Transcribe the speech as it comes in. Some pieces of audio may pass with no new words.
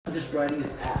I'm just writing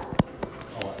his app.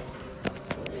 Oh,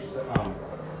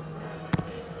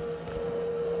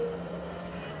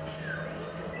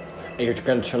 Hey, you're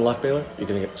gonna turn left, Baylor? You're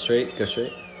gonna get straight? Go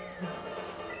straight?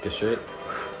 Go straight?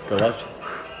 Go left?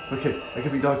 Okay, I can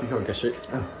be Donkey Kong. Go straight?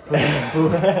 I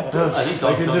think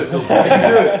Donkey Kong's still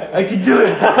I can do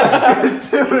it!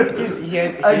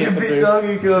 I can beat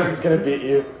Donkey Kong! He's gonna beat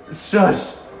you.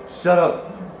 Shush! Shut up!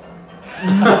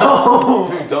 No!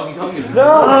 Dude, Donkey Kong is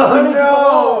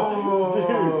No!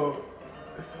 Dude.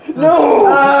 No!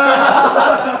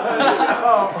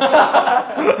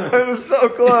 It was so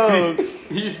close!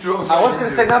 You just drove. I was gonna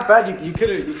say not bad. You could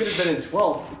have been in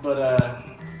 12th, but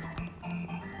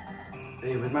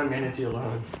hey, leave my manatee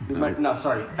alone. No,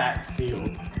 sorry, fat seal.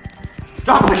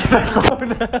 Stop looking at my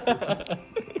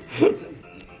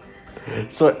phone.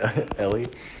 So, Ellie.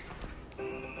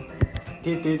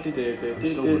 Hey,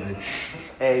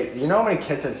 you know how many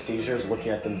kids had seizures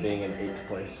looking at them being in 8th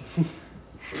place?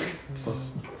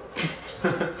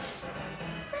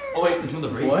 Oh wait, this is the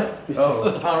race. What? Oh,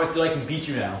 it's the final race. Dude, I can beat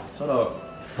you now. Shut up.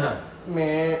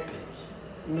 Me.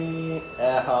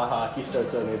 Ha. He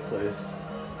starts at 8th place.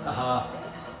 Uh-huh.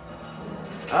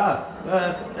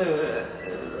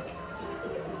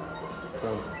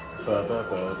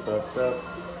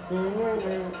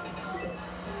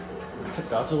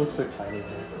 Dodger looks so tiny,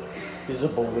 man. He's a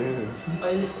balloon.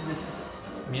 Oh, this is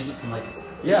music from like.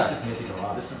 Yeah. This is music a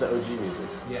lot. This is the OG music.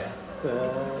 Yeah.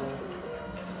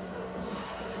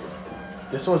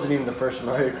 This wasn't even the first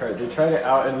Mario Kart. They tried it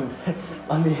out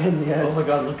on the NES. Oh my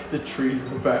god, look at the trees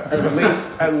in the back.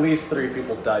 At least 3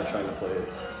 people died trying to play it.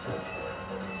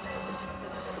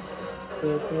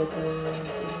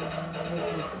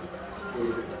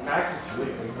 Max is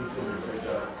sleeping. He's doing a great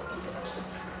job.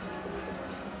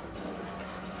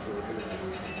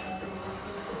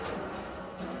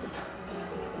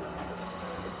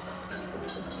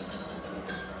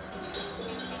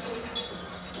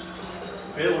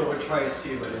 Baylor would try his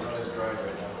tea, but he's on his grind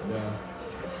right now. Yeah.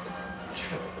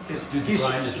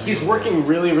 He's working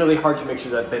really, really hard to make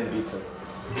sure that Ben beats him.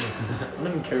 I don't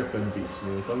even care if Ben beats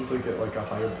me. As long as I get like a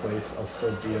higher place, I'll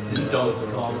still be in the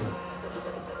Donkey Kong.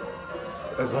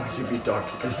 As long as you beat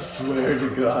Donkey Kong. I swear to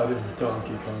God, if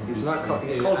Donkey Kong He's beats not me. called.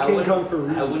 He's Dude, called I King wouldn't- Kong for a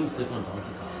reason. I wouldn't sleep on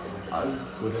Donkey Kong. I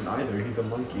wouldn't either. He's a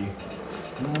monkey.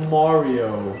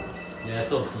 Mario. Yeah, that's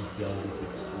still bestiality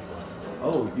to sleep on.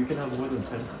 Oh, you can have more than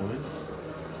 10 coins?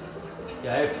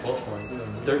 Yeah, I have 12 coins.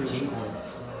 13 coins.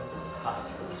 Ha.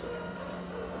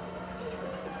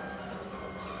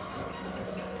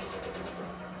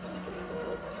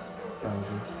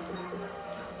 Bowser.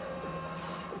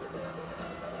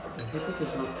 I hate that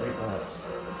there's no great laps.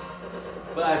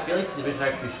 But I feel like the division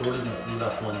actually be shorter than the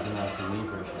 3-lap ones in like the Wii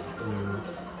version.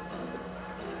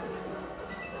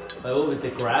 Like, what with the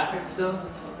graphics though?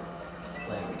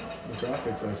 Like, The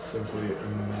graphics are simply the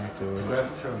immaculate.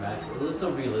 graphics are immaculate. It looks so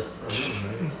realistic.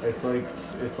 It's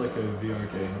like a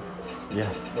VR game. Yeah.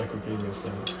 Like a game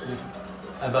yourself.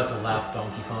 I'm about to lap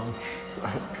Donkey Kong.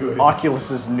 Good.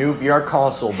 Oculus's new VR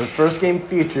console. The first game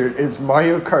featured is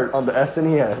Mario Kart on the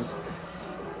SNES.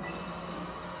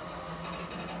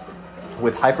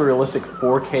 With hyper-realistic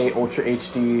 4K Ultra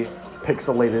HD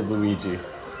pixelated Luigi.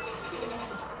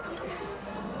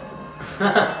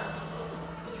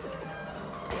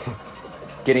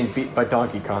 Getting beat by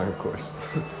Donkey Kong, of course.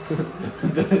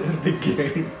 the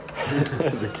game.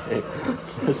 The game.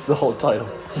 That's the whole title.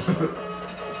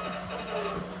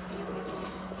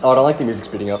 Oh, I don't like the music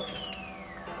speeding up.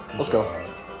 Let's go.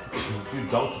 Dude,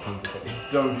 Donkey Kong's okay.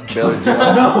 Donkey Baylor, Kong.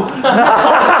 No!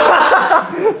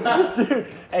 Dude,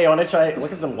 hey, I want to try.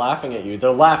 Look at them laughing at you.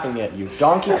 They're laughing at you.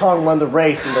 Donkey Kong won the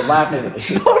race and they're laughing at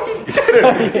you. No, he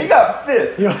didn't! He got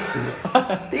 5th!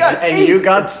 He got And 8th. you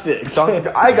got 6.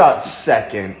 I got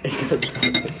 2nd.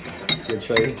 Good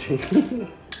try your team.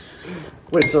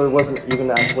 Wait, so it wasn't even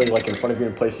actually like in front of you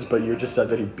in places, but you just said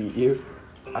that he beat you?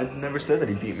 I never said that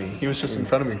he beat me. He was just in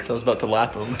front of me because I was about to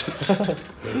lap him.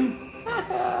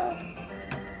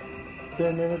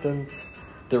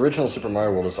 The original Super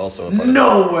Mario World is also a part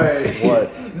No way!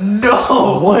 What?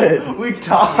 No! What? We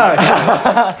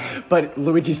tied! But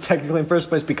Luigi's technically in first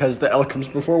place because the L comes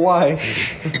before Y.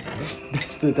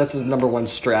 That's his number one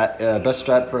strat. Best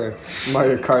strat for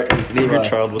Mario Kart is Name to, your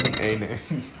child with an A name.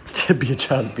 to be a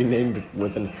child, be named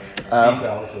with an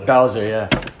Bowser. Bowser, yeah.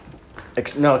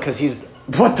 No, because he's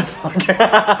what the fuck?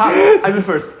 I'm in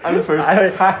first.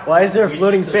 Why is there a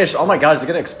floating fish? Oh my god, is it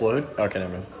gonna explode? Okay,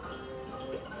 never mind.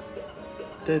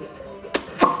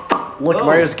 Look, Oh.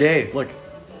 Mario's gay. Look.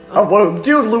 Oh, whoa,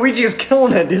 dude, Luigi is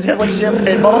killing it. Does he have like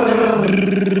champagne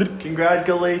bottles?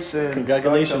 Congratulations.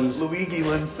 Congratulations. Luigi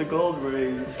wins the gold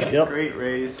race. Yep. Great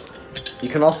race. You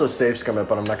can also save scum it,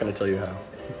 but I'm not going to tell you how.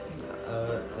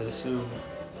 I assume.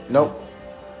 Nope.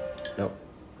 Nope.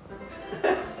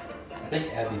 I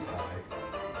think Abby's high.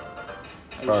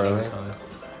 Oh, really?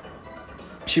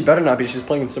 She better not be. She's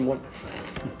playing in Sim 1.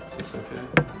 It's okay.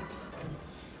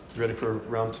 Ready for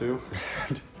round 2?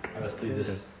 Let's do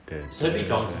this. Should it be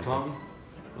Donkey Kong?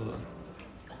 Hold on.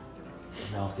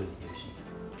 No, let's do Yoshi.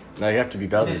 No, you have to be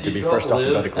Bowser Did to you be spell first live?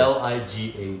 alphabetically.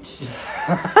 L-I-G-H. So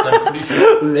I'm pretty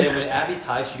sure when Abby's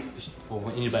high,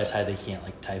 when anybody's high, they can't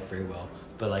like type very well.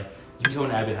 But like, you can go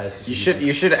when Abby's high.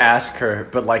 You should ask her,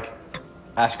 but like,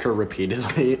 ask her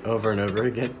repeatedly over and over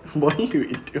again. What are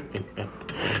you doing?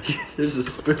 There's a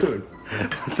spoon.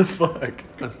 What the fuck?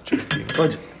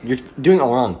 Bud, you're doing it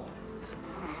all wrong.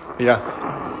 Yeah.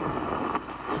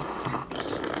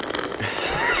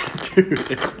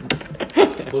 Dude.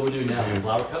 What we do now?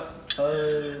 Flower cup?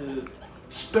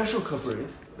 Special cup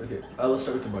race. Okay, let's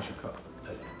start with the mushroom cup.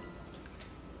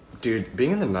 Dude,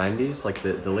 being in the 90s, like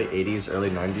the late 80s, early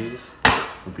 90s,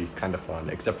 would be kind of fun,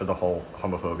 except for the whole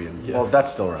homophobia. And, Yeah. well,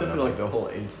 that's still around. Except for like the whole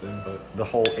AIDS thing, but the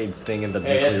whole AIDS thing and the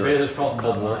Hey, that's nuclear Baylor's problem,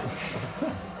 Cold not War. mine.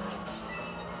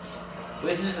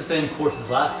 This is just the same course as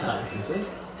last time. is it?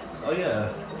 Oh yeah.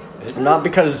 Is it? Not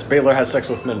because Baylor has sex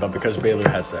with men, but because Baylor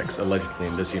has sex, allegedly,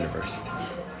 in this universe.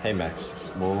 Hey, Max.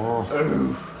 Whoa.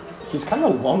 Oh. He's kind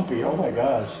of lumpy, oh my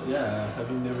gosh. Yeah. Have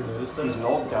you never noticed that? He's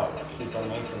lumped out. He's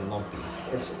nice and lumpy.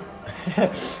 It's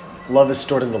love is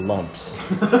stored in the lumps.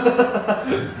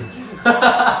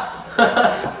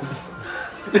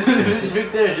 This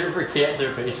big there is your for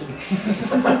cancer patients.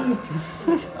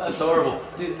 That's horrible.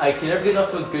 Dude, I can never get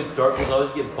off to a good start because I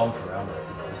always get bumped around.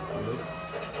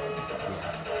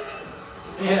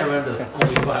 Yeah, I remember the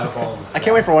only fireball. I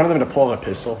can't wait for one of them to pull out a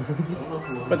pistol.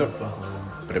 What the?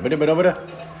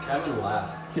 I'm in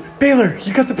last. Baylor,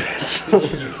 you got the pistol.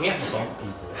 You can't bump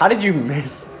people. How did you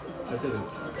miss? I didn't.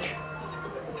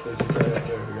 There's a guy up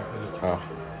there who got hit. Oh.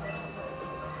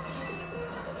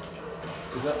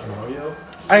 Is that Mario?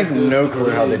 I have no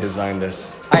clue how they designed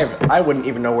this. I wouldn't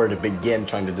even know where to begin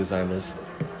trying to design this.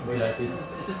 Exactly.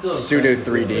 This is still Pseudo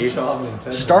impressive. 3D. Good job,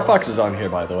 Nintendo. Star Fox is on here,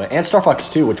 by the way, and Star Fox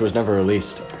 2, which was never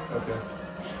released. Okay.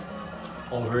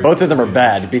 Oh, very Both of them are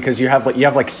bad because you have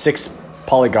like 6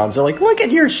 polygons. They're like, look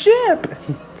at your ship.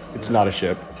 It's not a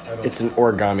ship. It's an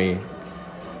origami.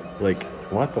 Like,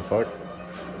 what the fuck?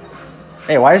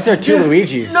 Hey, why is there 2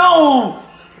 Luigis? No!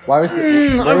 Why was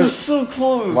there? I was so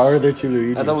close. Why were there 2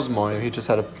 Luigis? That was Mario. He just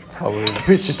had a power. It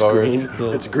was just green.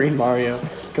 It's green Mario.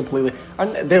 Completely.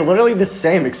 They're literally the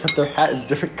same, except their hat is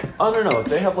different. I don't know.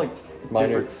 They have like Minor.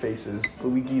 different faces.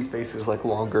 Luigi's face is like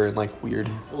longer and like weird.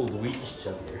 Oh, Luigi's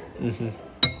chubbier.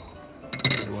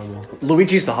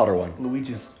 Luigi's the hotter one.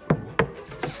 Luigi's.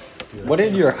 What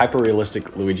did your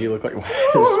hyper-realistic Luigi look like?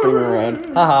 Just spinning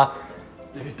around. Haha.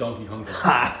 Donkey Kong.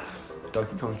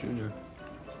 Donkey Kong Jr.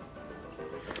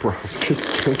 Bro, just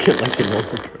drink it like a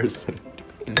normal person.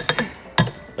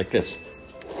 Like this.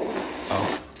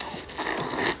 Oh.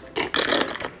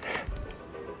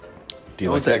 Do you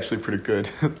That like was that? actually pretty good.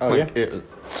 Oh, like, yeah? it,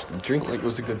 Drink like it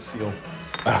was a good seal.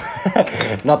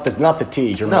 not the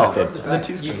tea, your No. method. The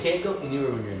tea's You good. can't go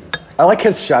anywhere when you're in the I like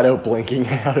his shadow blinking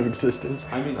out of existence.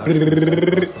 I mean, I don't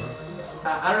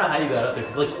know how you got up there,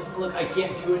 because, like, look, I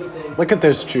can't do anything. Look at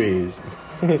those trees.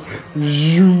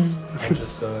 Zoom. I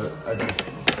just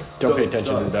Don't pay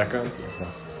attention to the background.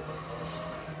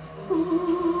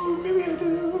 Maybe I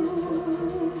do.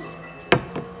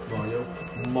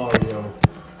 Mario.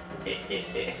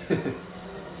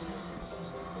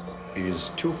 Is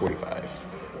 2:45.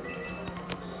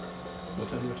 What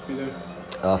time do you have to be there?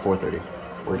 4:30.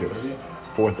 4:30.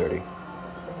 4:30.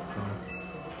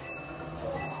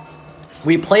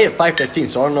 We play at 5:15,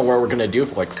 so I don't know what we're gonna do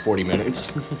for like 40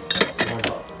 minutes.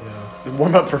 Yeah.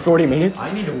 Warm up for 40 minutes?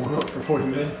 I need to warm up for 40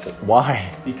 minutes Why?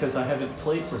 because I haven't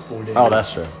played for 4 days. Oh,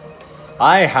 that's true.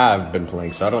 I have been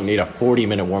playing, so I don't need a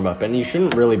 40-minute warm up, and you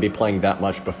shouldn't really be playing that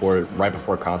much right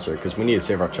before concert, because we need to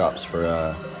save our chops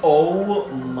for. Oh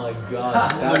my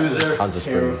god, that Loser. was Hansa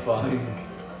Spring. terrifying.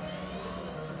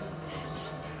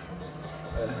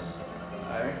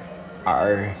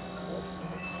 Our.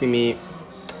 Mimi.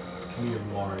 Come here,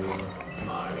 Mario.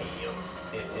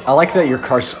 I like that your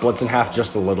car splits in half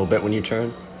just a little bit when you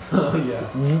turn. Oh yeah.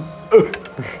 Dude,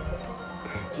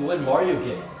 when Mario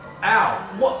get. Ow!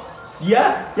 What?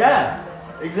 Yeah,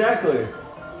 exactly.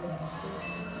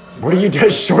 What do you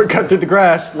do? Shortcut through the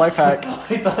grass. Life hack.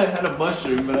 I thought I had a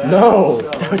mushroom, but I had No, a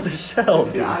shell. that was a shell,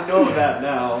 dude. Yeah, I know that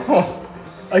now.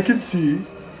 I can see.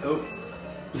 Oh.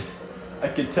 I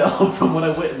could tell from when I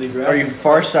went in the grass. Are you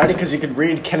farsighted? Because you could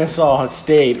read Kennesaw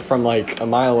State from like a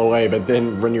mile away, but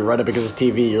then when you read it because it's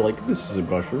TV, you're like, this is a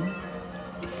mushroom.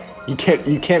 You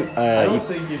can't. I don't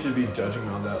think you should be judging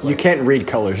on that. Like, You can't read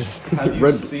colors. Have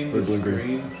you seen the blue, green.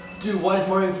 screen? Dude, why is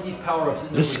Mario get these power-ups?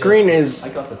 The screen is. I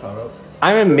got the power up.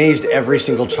 I'm amazed every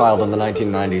single child in the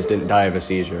 1990s didn't die of a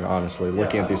seizure, honestly,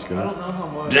 looking at these I screens. don't know how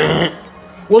much.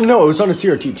 Well, no, it was on a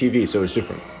CRT TV, so it was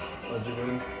different. What'd you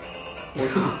win?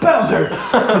 Bowser!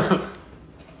 I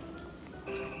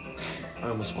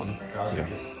almost won. Bowser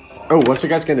just... Oh, once you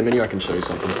guys get in the menu, I can show you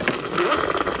something.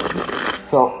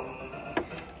 So...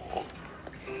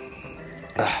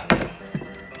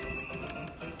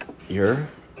 You're...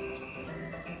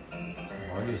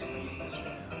 Mario's beating us right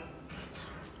now.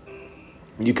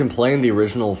 You can play in the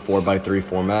original 4x3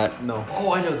 format. No.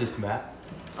 Oh, I know this map.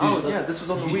 Oh, Dude, yeah, this was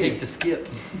on the you Wii. take the skip.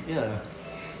 Yeah.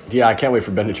 Yeah, I can't wait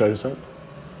for Ben to try this out.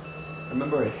 I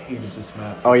remember I hated this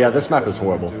map. Oh yeah, this map is I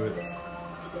couldn't horrible. do it.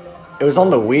 It was on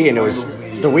the Wii, and it was... On the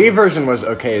Wii. The Wii version was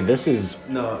okay, this is...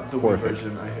 No, the Wii Horrific.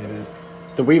 version I hated.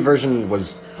 The Wii version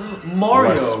was Mario!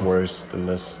 less worse than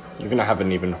this. You're gonna have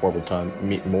an even horrible time.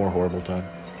 More horrible time.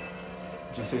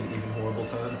 Did you say an even horrible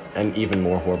time? An even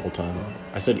more horrible time.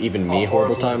 I said even me A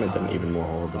horrible horrible time, and then time. even more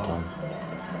horrible Oh. time.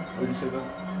 What did you say about?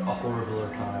 A horrible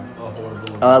time. A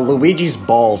horrible. Luigi's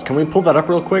balls. Can we pull that up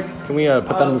real quick? Can we put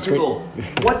that on the screen? Google.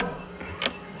 What?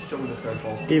 Show me this guy's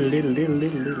balls. Diddle, diddle, diddle,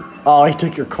 diddle, diddle. Oh, he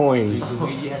took your Dude, coins.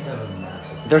 Luigi has to have a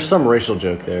massive... There's some racial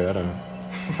joke there. I don't know.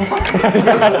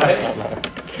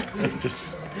 Just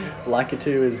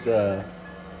Lakitu is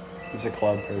he's a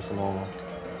cloud person. I don't know.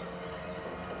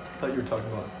 I thought you were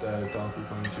talking about Donkey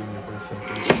Kong Jr. for a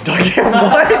second. Donkey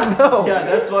what? No. Yeah,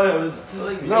 that's why I was.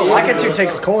 No, Lakitu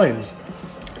takes coins.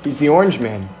 He's the orange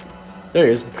man. There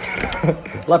he is.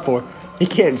 Left 4. He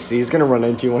can't see. He's gonna run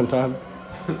into you one time.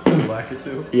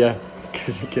 Lakitu. Yeah,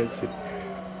 because he can't see.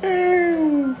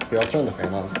 Here, I'll turn the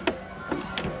fan on.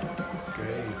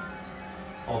 Great.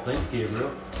 Oh, thanks,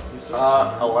 Gabriel. You're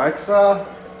so Alexa,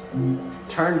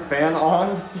 turn fan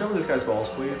on. Show me this guy's balls,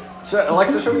 please.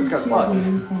 Alexa, show me this guy's balls, please.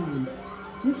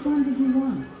 Which one did you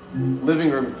want?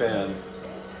 Living room fan.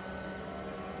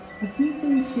 A few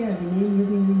things share the name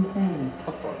living room fan. What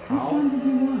the fuck? Which one did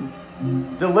you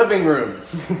want? The living room.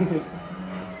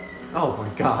 Oh my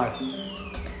god.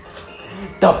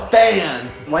 The fan.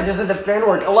 Why doesn't the fan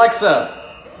work?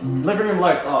 Alexa, living room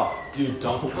lights off. Dude,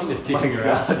 Donkey Kong is My kicking your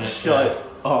ass. god, man. shut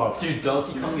up. Dude,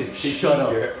 Donkey Kong is kicking Shut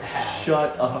up. your ass.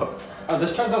 Shut up. Oh,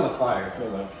 this turns on the fire.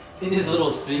 In his little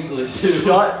singlet, too.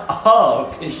 Shut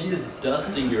up. And he is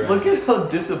dusting your Look ass. at how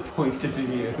disappointed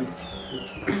he is.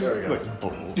 There we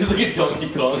go. You look at Donkey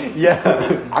Kong. Yeah.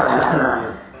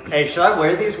 Hey, should I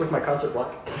wear these with my concert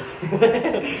block?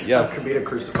 Yeah. Have Kabita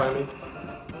crucify me.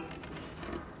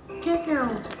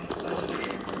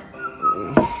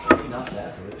 Not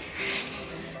that good.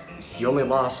 You only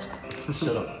lost.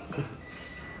 Shut up.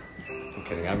 I'm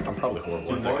kidding. I'm probably horrible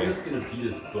Dude, at that Mario's game. gonna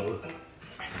beat us both.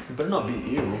 He better not beat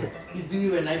you. He's beating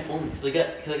me by 9 points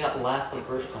because I got last the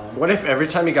first time. What if every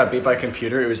time he got beat by a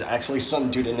computer, it was actually some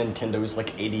dude in Nintendo who's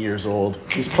like 80 years old?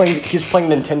 He's playing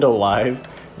Nintendo Live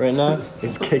right now.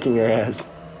 He's kicking your ass.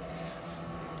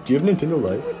 Do you have Nintendo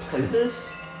Live? Play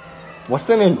this? What's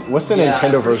the Yeah, I'm Nintendo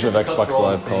pretty version sure of the cups Xbox are all the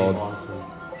Live same, called? honestly.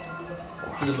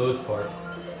 For the most part.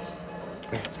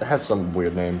 It has some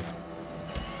weird name.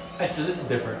 Actually, this is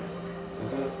different.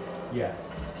 Is it? Yeah.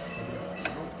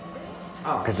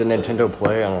 Oh. Is it Nintendo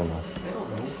Play? I don't know. I don't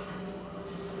know.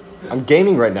 I'm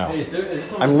gaming right now. Hey, is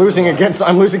this on I'm the losing line?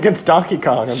 against Donkey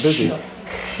Kong. I'm busy.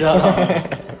 Shut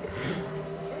up.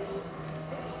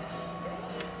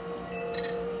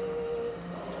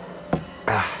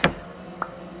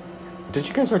 Did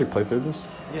you guys already play through this?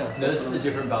 Yeah. No, this is a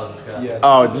different Bowser's Castle. Yeah.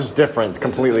 Oh, this this is- is different.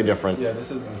 Completely isn't- different. Yeah,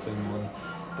 this isn't the same one,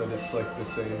 but it's like the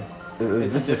same. It's a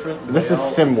This is different this is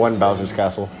layout, Sim it's the 1 same- Bowser's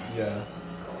Castle. Yeah.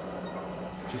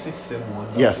 Did you say Sim 1?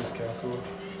 Yes. Bowser's Castle?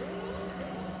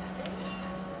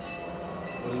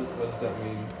 What does that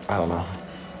mean? I don't know.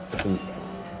 It's a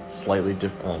slightly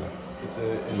different. I don't know. It's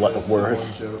What a Sim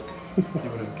worse? 1 joke. You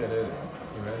wouldn't get it.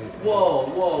 Right.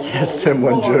 Whoa. Yeah, Sim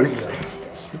 1 jokes.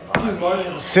 Dude, Mario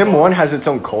has a Sim 1 has its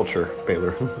own culture,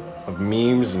 Baylor, of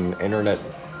memes and internet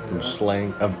and Yeah.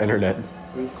 slang of internet.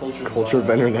 We have Culture of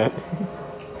internet.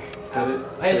 Get it?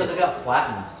 Hey, look, I got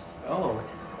flattens. Oh.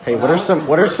 Hey, what are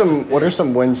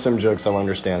some win sim jokes I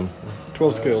understand?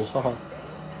 12 skills, haha.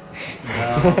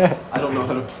 No, I don't know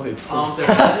how to play this.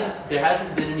 There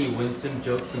hasn't been any Winsome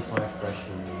jokes since my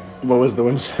freshman year. What was the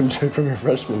win sim joke from your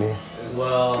freshman year?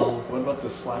 Well, What about the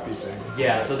slappy thing?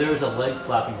 yeah. So there was a leg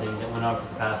slapping thing that went on for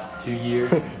the past 2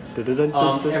 years.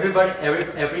 Everybody,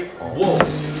 every whoa.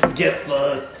 Get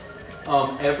fucked.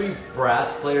 Every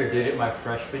brass player did it my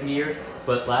freshman year,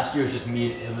 but last year was just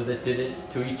me and Emma that did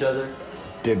it to each other.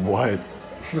 Did what?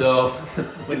 So,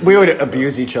 We would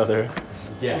abuse each other.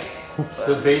 yeah.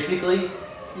 So basically,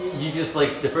 you just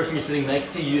like the person you're sitting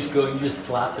next to, you just go and you just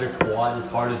slap their quad as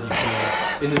hard as you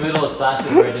can in the middle of class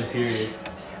in random period.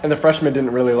 And the freshmen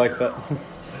didn't really like that.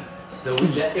 So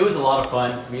it was a lot of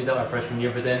fun. We did that my freshman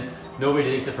year, but then nobody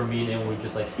did except for me and Emma. We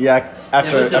just like Yeah,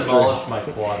 Emma demolished my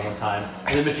quad one time,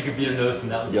 and then Mr. Computer noticed,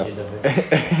 and that was the end of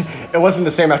it. It wasn't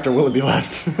the same after Willoughby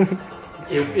left.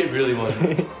 It really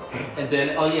wasn't. And then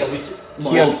we should.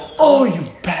 Oh,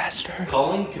 you bastard!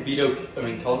 Calling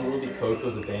Willoughby coach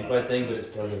was a bank-wide thing, but it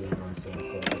started in one sim,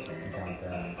 so I guess we can count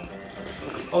that.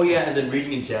 Oh yeah, and then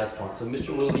reading in jazz font. So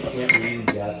Mr. Willoughby can't read in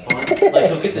jazz font. Like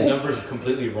he'll get the numbers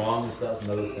completely wrong, so that's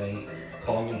another thing.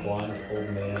 Calling him blind, old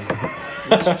man.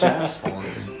 What's jazz font?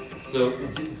 So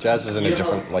Jazz is in a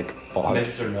different like font.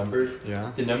 Measures are numbers.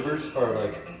 Yeah. The numbers are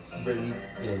like written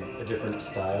in a different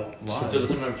style. Why? So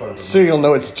that's what I'm talking about. So you'll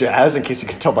know it's jazz in case you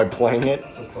can tell by playing it.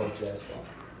 So it's called jazz font.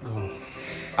 Oh.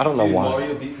 I don't know Dude, why.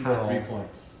 Mario beat me by How? 3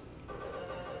 points.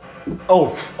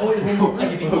 Oh. Oh wait, one more. I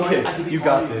can beat Mario. Okay, I can beat you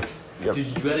got Mario. this. Yep. Dude,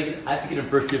 you gotta get. I have to get him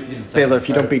first. You have to get him second. Baylor, if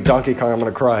you don't beat Donkey Kong, I'm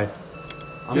gonna cry.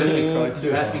 I'm gonna get cried too.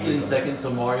 You have to get in second. So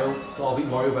I'll beat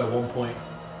Mario by 1 point.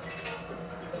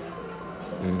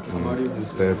 I'm already losing. I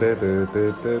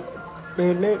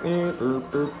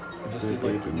just need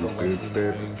like the lightning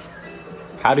thing.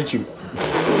 How did you?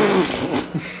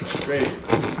 Great.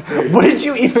 What did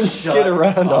you even skid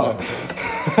around up.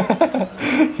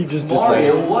 on? He just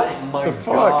Mario, decided. what? My The fuck?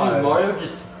 God. Dude, Mario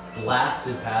just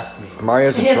blasted past me.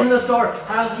 Mario's He has a another star.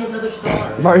 How does he have another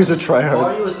star? Mario's a tryhard.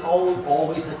 Mario is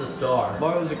always has a star.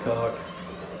 Mario's a cock.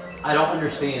 I don't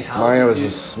understand how. Mario this is a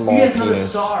dude- small He has another penis.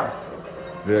 star.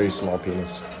 Very small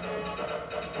penis,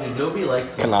 Dude, nobody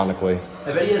likes him. canonically.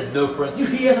 I bet he has no friends. Dude,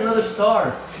 he has another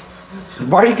star.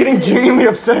 Why are you getting genuinely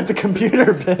upset at the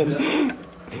computer, Ben?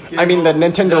 I mean, the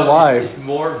Nintendo No, Live. It's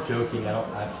more joking. I don't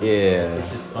actually. Yeah.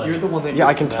 It's just funny. You're the one that Yeah,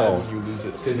 I gets can mad tell. when you lose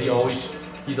it. Because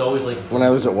he's always like. When I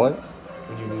lose at what?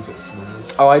 When you lose at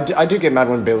Smash. Oh, I do get mad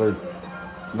when Baylor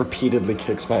repeatedly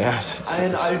kicks my ass. At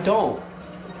And Smash. I don't.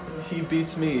 He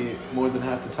beats me more than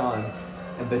half the time,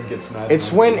 and then gets mad.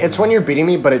 It's when you're beating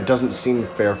me, but it doesn't seem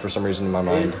fair for some reason in my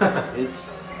mind. It's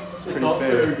pretty Not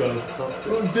fair. guys. Not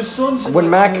fair. The sun's When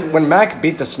Mac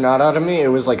beat the snot out of me, it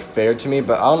was like fair to me,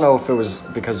 but I don't know if it was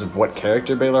because of what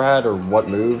character Baylor had or what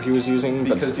move he was using.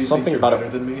 because but you something think you're about better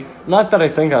it. than me. Not that I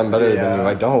think I'm better than Yeah. you.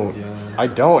 I don't. Yeah. I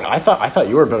don't. I thought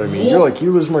you were better than me. You're like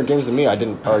you lose more games than me. I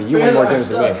didn't. Or you win Baylor, more I'm games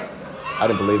than me. stuck. I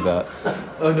didn't believe that.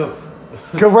 Oh no.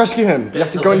 Go rescue him. You have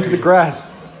That's to go into the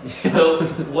hilarious. grass. So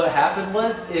what happened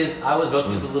was I was about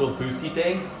to do the little boosty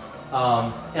thing,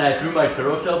 and I threw my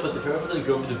turtle shell, but the turtle shell didn't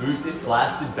go for the boost. It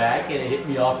blasted back and it hit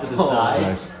me off to the side,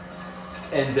 Nice.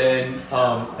 and then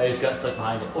I just got stuck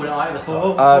behind it. Oh, now I have a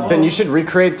star. Ben, you should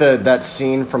recreate that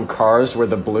scene from Cars where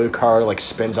the blue car like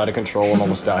spins out of control and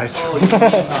almost dies. Oh, you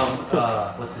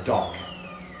mean, what's his Doc.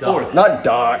 Doc. Fourth. Not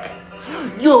Doc.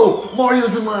 Yo,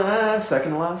 Mario's in last.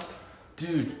 Second last.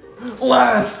 Dude.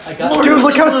 Last. I got Mario's Dude,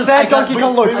 look in how last. sad Donkey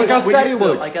Kong looks. Look how sad he Six,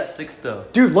 though. looks. I got 6 though.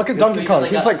 Dude, look at Donkey Kong.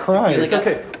 He's like crying. It's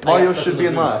Okay, Mario should be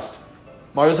in last.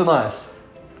 Mario's in last.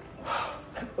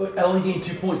 I only gained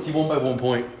 2 points. He won by 1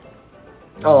 point.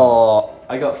 Oh,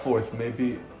 I got fourth.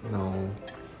 Maybe no.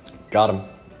 got him.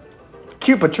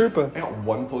 Koopa Troopa. I got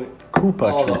 1 point.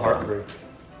 Koopa Oh, the Troopa. heartbreak.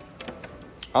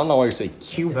 I don't know why you say If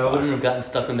I Koopa. wouldn't have gotten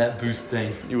stuck on that boost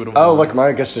thing. You would have. Oh, look,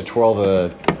 Mario gets to twirl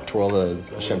the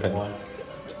champagne. Won.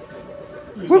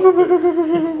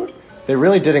 They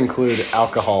really did include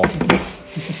alcohol.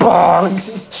 Bong!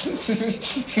 Stop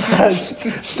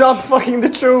fucking the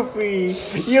trophy!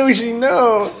 Yoshi,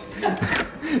 no!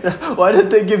 Why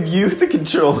did they give you the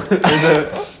controller?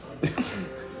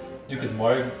 Dude, because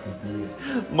Mario gets confused.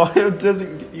 Mario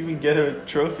doesn't even get a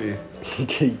trophy. He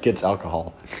gets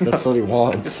alcohol. That's what he Get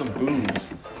wants. some booze.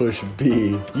 Push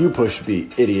B. You push B,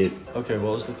 idiot. Okay,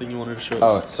 what was the thing you wanted to show us?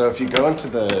 Oh, so if you go into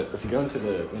the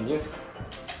menu,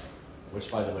 which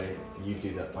by the way, you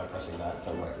do that by pressing the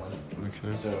right one.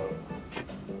 Okay. So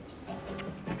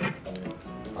I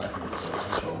think it's the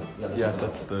control. This Yeah, is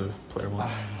that's the player one. I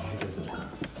don't know how it does it.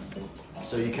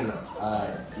 So you can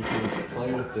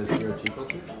play with the CRT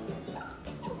filter,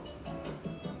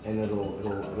 and it'll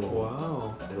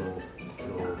Wow. it'll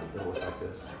look like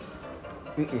this.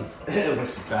 It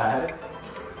looks bad.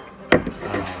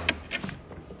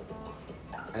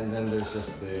 And then there's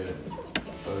just the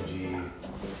OG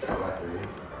directory.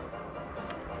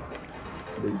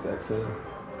 The exact same.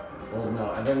 Well,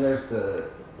 no, and then there's the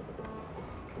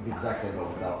the exact same but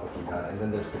without what you got. And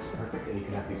then there's Pixel Perfect, and you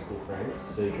can have these cool frames.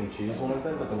 So you can choose one of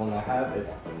them, but the one I have, it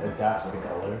adapts the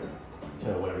color to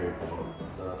whatever you're playing.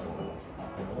 So that's the one.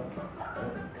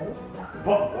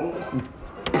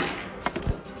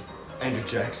 Andrew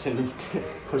Jackson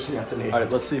pushing out the natives.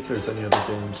 Alright, let's see if there's any other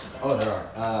games. Oh, there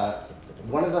are.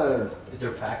 One of the... Is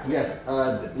there a pack? Yes,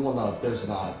 well no, there's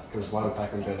not, because why would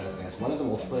Pac-Man go to SNES? One of the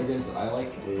multiplayer games that I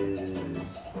like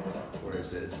is... Where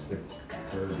is it? It's the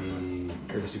Kirby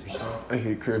Superstar. I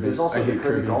hate Kirby. There's also I hate the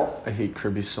Kirby Kirby. Golf. I hate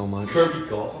Kirby so much. Kirby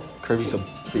Golf. Kirby's a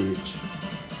bitch.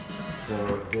 So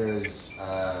there's, is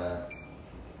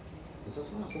that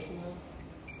something else?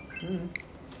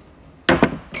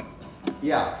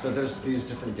 Yeah, so there's these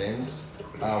different games.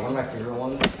 One of my favorite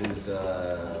ones is,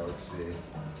 let's see,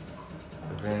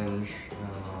 Revenge,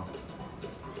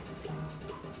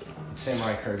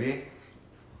 Samurai Kirby.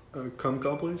 Cum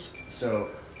gobblers? So,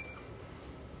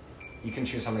 you can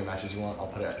choose how many matches you want. I'll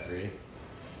put it at 3.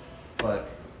 But,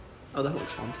 Oh, that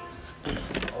looks fun.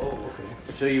 Oh, okay.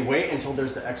 so you wait until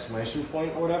there's the exclamation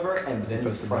point or whatever, and then you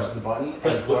press the button.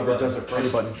 Press and whoever which does it Any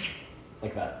first, button.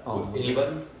 like that. Oh, Any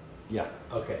button? Yeah.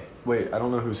 Okay. Wait, I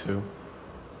don't know who's who.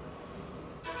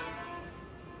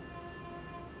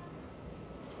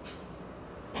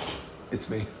 It's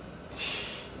me.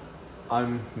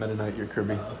 I'm Meta Knight, you're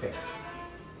Kirby. Okay.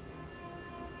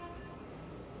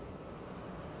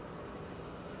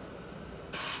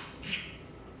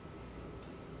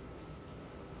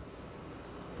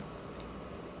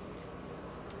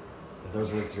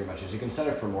 Those were the 3 matches. You can set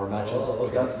it for more matches. Oh,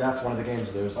 okay. That's one of the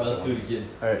games. There's Oh, other let's do ones. it again.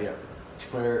 Alright, yeah.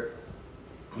 2-player,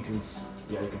 you can,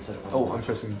 you can set it for Oh, more I'm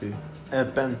matches. pressing B.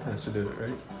 Ben has to do it,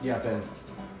 right? Yeah, Ben.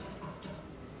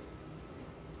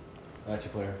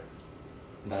 2-player.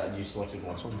 You selected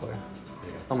one. That's one player. There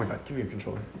you go. Oh my god, give me your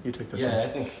controller. You take this Yeah, I one.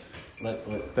 think.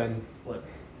 Let. Ben,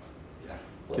 Yeah.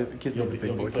 give me the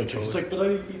big boy controller. He's like, but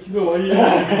I. No, I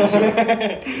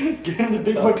Give him the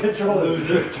big boy controller.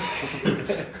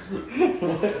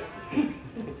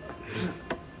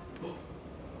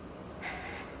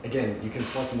 Again, you can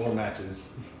select more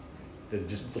matches than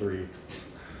just 3. You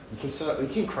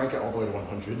can crank it all the way to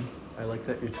 100. I like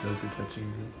that your toes are touching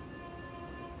me.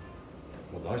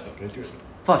 Well, now he's not gonna do it.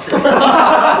 Fuck.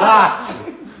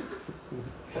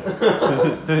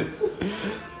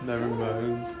 Never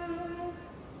mind.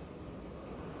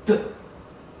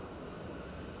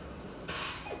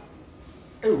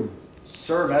 Ooh,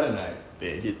 Sir Meta Knight.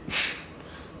 Bigot.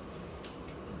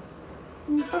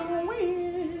 What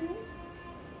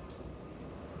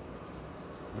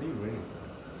are you waiting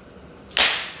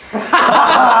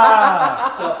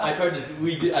I tried to.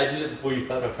 I did it before you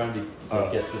thought. I was trying to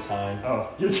guess the time. for? Oh,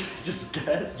 you just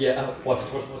guessed? Yeah. Watch.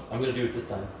 I'm gonna do it this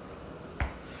time.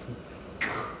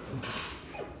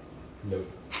 Nope.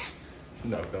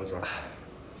 No, that was wrong.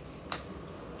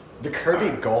 The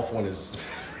Kirby Golf one is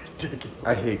ridiculous.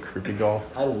 I hate Kirby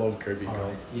Golf. I love Kirby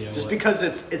Golf. You know Just what? because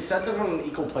it sets it on an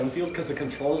equal playing field because the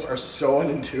controls are so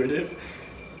unintuitive.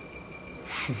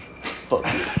 Fuck.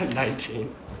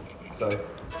 19. Sorry.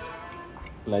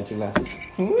 19 matches.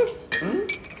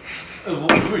 Oh,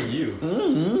 who are you?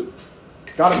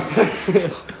 Got him.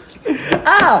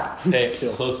 Hey,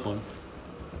 close one.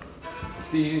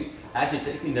 See, actually,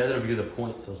 technically, neither of you get a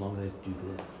point. So as long as I do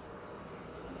this.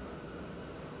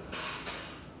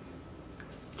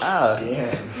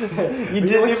 Damn. You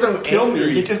didn't even kill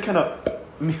me. You just kind of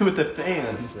me with the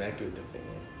fan. Smacked you with the fan.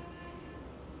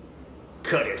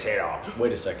 Cut his head off.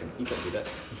 Wait a second. You can't do that.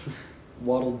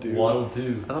 Waddle Doo. Waddle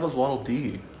Doo. I thought it was Waddle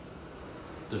Dee.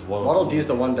 There's Waddle. Waddle Dee is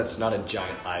the one that's not a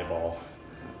giant eyeball.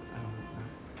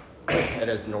 It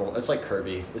is normal. It's like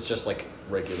Kirby. It's just like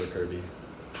regular Kirby.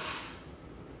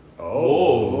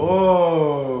 Oh.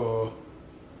 Oh.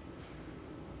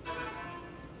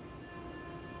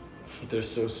 They're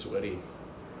so sweaty.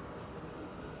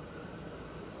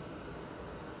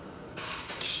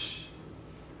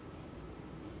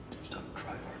 Stop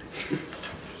tryharding.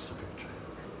 Stop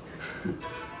being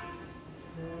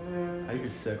I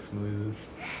hear sex noises.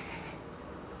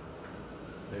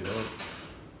 They don't.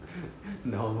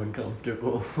 No, I'm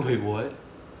uncomfortable. Wait, what?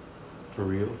 For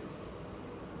real?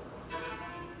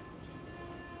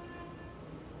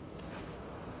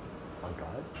 On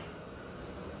God?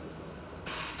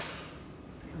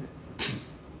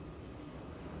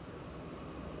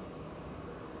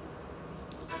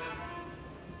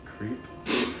 Creep.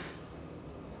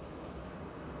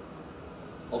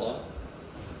 Hold on.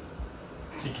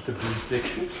 Did you get the broomstick?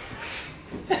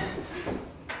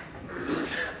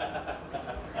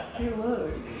 Hey,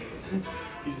 look.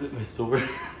 You lit my sword.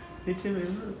 Hey, Jimmy,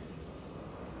 look.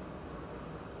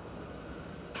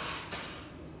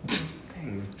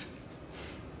 Dang.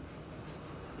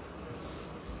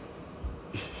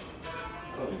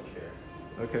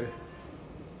 Okay.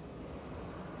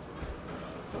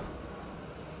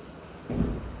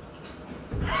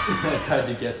 I tried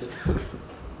to guess it.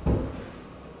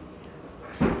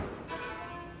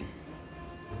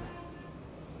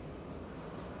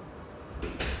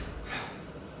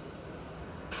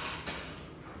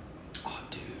 Oh,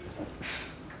 dude.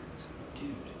 Dude.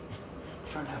 I'm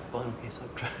trying to have fun, okay? So I'm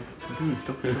trying. Dude,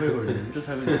 stop playing. We're just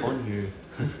having fun here.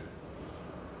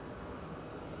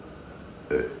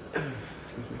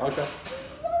 Excuse me. Okay.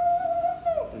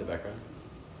 In the background.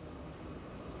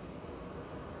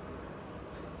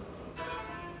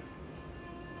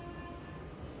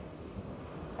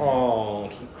 Oh,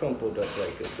 he crumpled up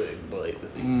like a big blade.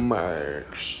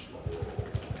 Max.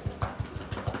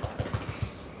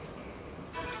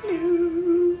 I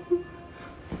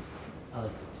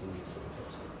like the TV so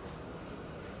much.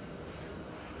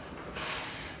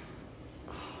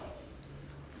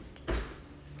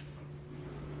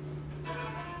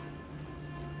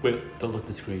 Wait, don't look at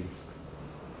the screen.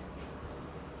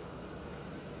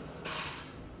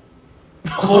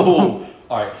 Oh!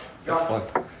 Alright, that's fun.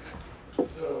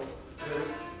 So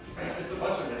it's a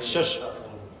bunch of names. Shush. That's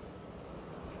all.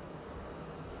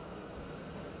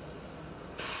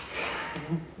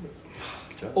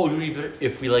 Oh, it would be better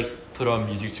if we like put on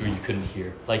music to where you couldn't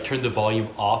hear. Like turn the volume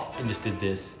off and just did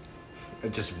this. I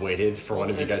just waited for one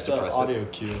of you guys to press audio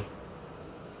cue.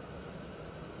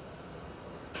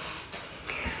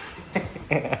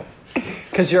 it.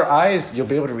 Because your eyes, you'll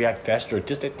be able to react faster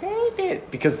just a tiny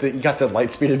bit because you got the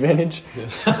light speed advantage. Yeah.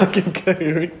 Fucking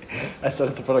good. I sat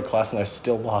at the front of class and I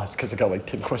still lost because I got like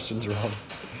 10 questions wrong.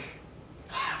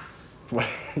 What?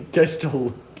 I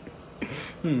still.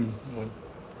 What?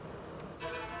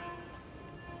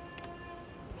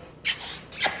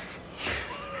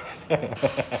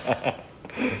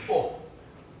 Oh.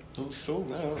 That was so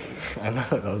loud. I know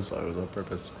that was on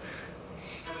purpose.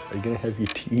 Are you gonna have your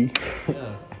tea?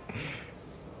 Yeah.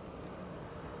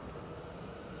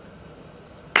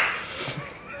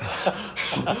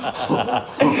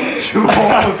 You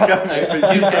almost got me,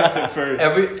 but you guessed it first.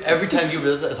 Every time you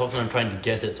realize that, it's often I'm trying to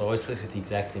guess it, so I always click at the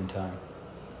exact same time.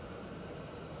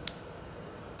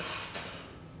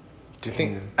 Do you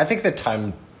think? I think the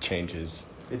time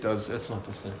changes. It does. It's not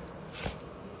the same.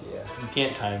 Yeah. You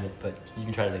can't time it, but you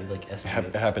can try to like It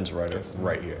estimate. happens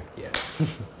right here. Yeah.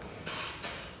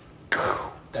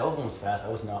 That one was fast. I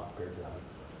was not prepared for that one.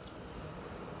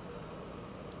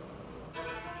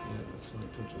 Yeah, that's why I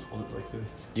don't just hold it like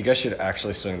this. You guys should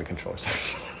actually swing the controls.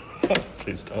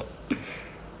 Please don't.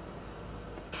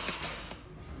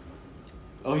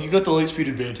 Oh, you got the light speed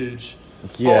advantage.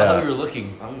 Oh, I thought we were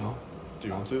looking. I don't know. Do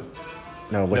you want to?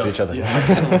 No, look No. at each other. Yeah, I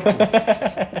kind of like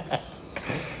to.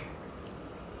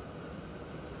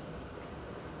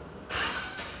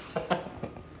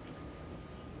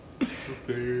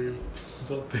 Fair.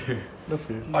 Not fair. No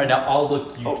fear. Alright, now I'll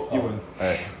look you. Oh, you win.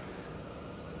 Alright.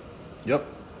 Yep.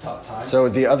 Top time. So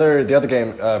the other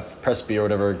game, press B or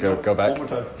whatever, go back. One more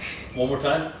time. One more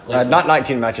time? Not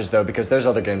 19 matches though, because there's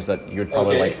other games that you'd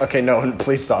probably Okay. like. Okay, no,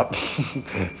 please stop.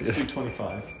 Let's do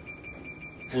 25.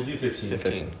 We'll do 15.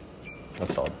 15.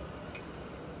 That's solid.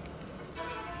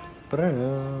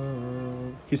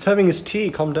 He's having his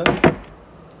tea. Calm down.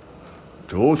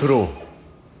 Jotaro.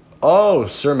 Oh,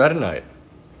 Sir Meta Knight.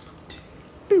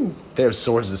 They have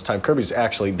swords this time. Kirby's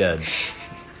actually dead.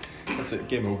 That's it.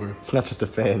 Game over. It's not just a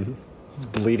fin. It's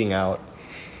bleeding out.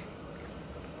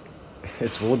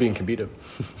 It's Willoughby and Kibito.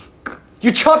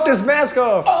 You chopped his mask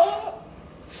off!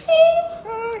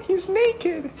 He's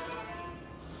naked.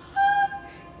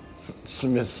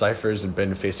 Miss Cyphers have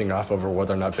been facing off over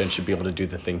whether or not Ben should be able to do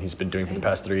the thing he's been doing for the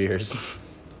past 3 years.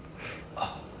 You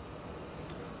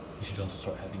should also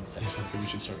start having sex. That's what we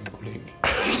should start mourning.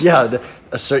 Yeah,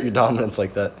 assert your dominance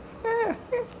like that.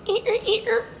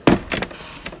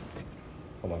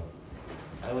 Hold on.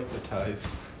 I like the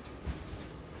ties.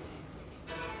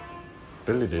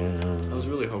 Billy I was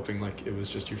really hoping like it was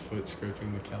just your foot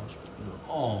scraping the couch, but no,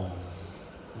 Oh.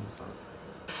 it was not.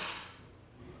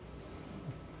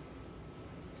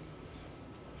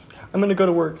 I'm gonna go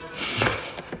to work.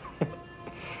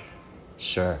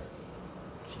 Sure.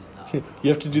 She's not. You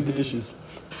have to do the dishes.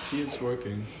 She is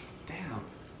working. Damn.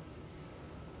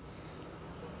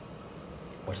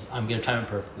 Watch this. I'm gonna time it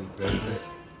perfectly. Ready for this?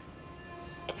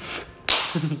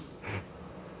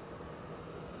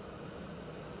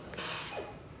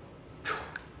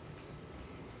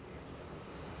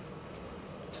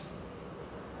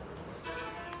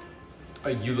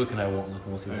 You look and I won't look and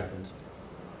we'll see what happens.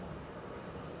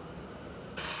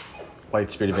 Light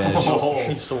speed advantage. Oh.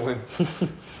 He stole in.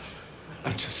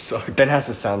 I just suck. Ben has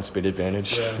the sound speed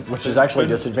advantage, Yeah. which is actually a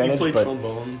Ben, disadvantage. You play but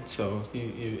trombone, so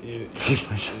you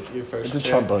your first. it's a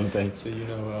chair, trombone thing. So you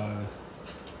know.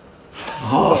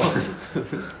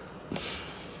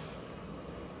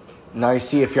 Now you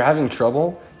see, if you're having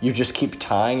trouble, you just keep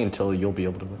tying until you'll be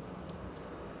able to win.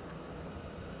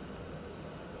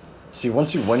 See,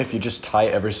 once you win, if you just tie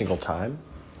every single time,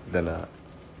 then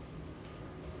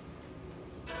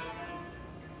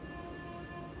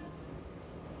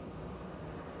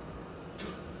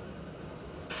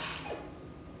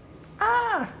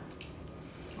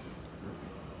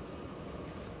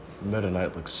Meta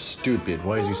Knight looks stupid.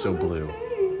 Why is he so blue?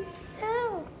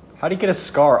 How'd he get a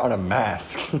scar on a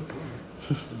mask? It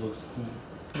looks cool.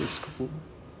 Looks cool.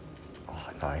 Oh,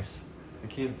 nice. I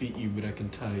can't beat you, but I can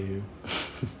tie you.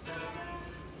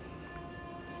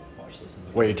 Watch this.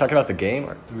 Wait, you talking about the game?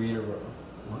 Or? 3 in a row.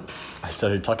 What? I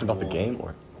said, are you talking about the game?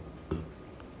 Or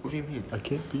What do you mean? I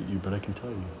can't beat you, but I can tell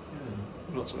you. Yeah.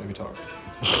 What else would I be talking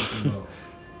about?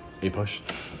 A push.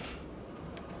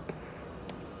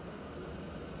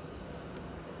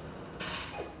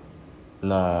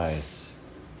 Nice.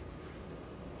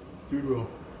 Dude,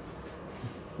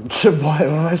 What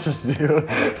am I supposed to do?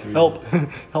 Help.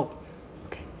 Help.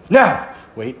 Okay. Now!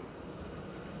 Wait.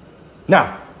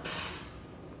 Now!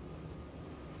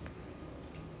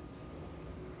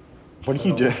 What do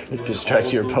you do to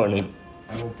distract your opponent?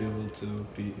 I won't be able to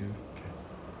beat you.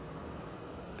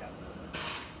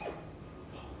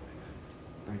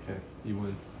 Okay, you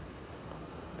win.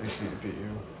 I can't beat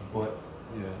you. What?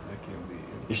 Yeah, I can't beat you.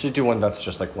 You should do one that's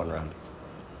just like one round.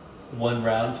 1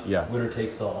 round? Yeah. Winner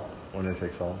takes all. Winner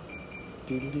takes all.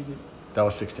 That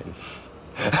was 16. What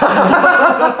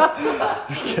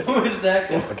is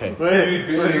that? Okay. Dude,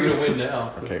 you're gonna win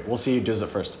now. Okay, we'll see who does it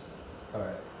first.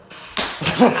 Alright.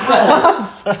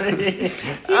 Sorry.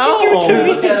 Ow!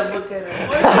 Look at him, look at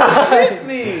him. Hit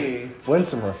me!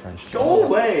 Winsome reference. Go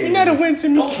away! You're not a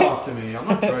winsome, you Don't can't. talk to me. I'm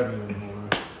not driving you anymore.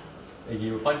 Hey,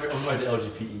 you find your own the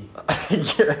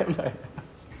LGPE. You're in my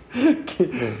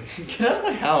Get out of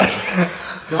my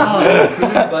house. God, you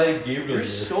invited Gabriel You're here.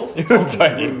 so You're fucking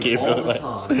inviting rude Gabriel all the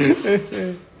last.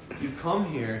 time. You come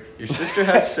here, your sister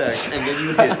has sex, and then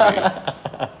you hit me.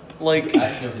 Like, I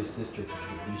didn't know his sister could be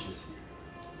Alicia's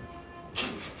here.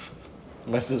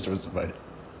 My sister was invited.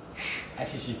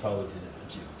 Actually, she probably didn't,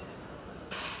 but you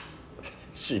did.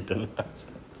 She didn't have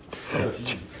sex. No, she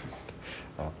didn't.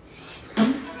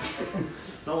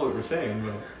 it's not what we're saying,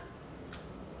 but.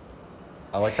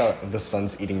 I like how the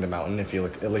sun's eating the mountain. If you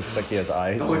look, it looks like he has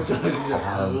eyes. Oh, it's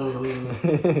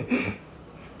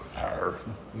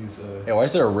Hey, why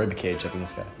is there a rib cage up in the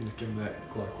sky? He's giving that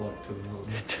cluck cluck to the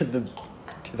mountain.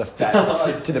 to the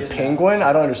fat to the penguin?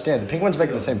 I don't understand. The penguin's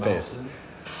making the same face.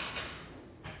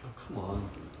 Oh, come on.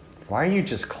 Why are you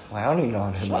just clowning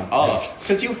on him? Shut up.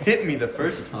 Because you hit me the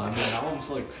first time, and now I'm just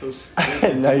like so scared.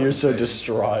 And now you're so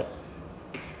distraught.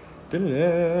 Go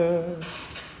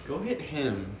hit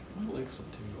him. I like some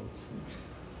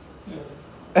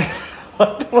tingles.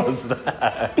 What was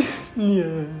that?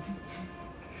 Yeah.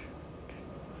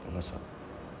 What's up?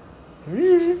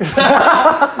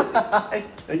 I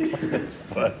took this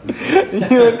button.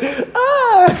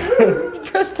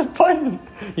 Press the button.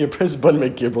 You press the button,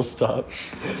 make Gabriel stop.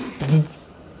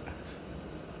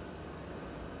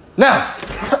 Now,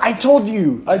 I told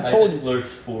you. I I told just you. lurched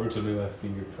forward to make my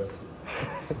finger press it.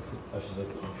 I was just like,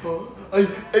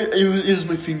 It was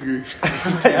my finger.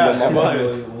 Yeah, it oh,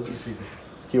 was. it was your finger.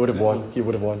 He would have won. He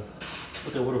would have won.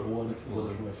 Look, I would have won if it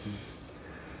wasn't for my finger.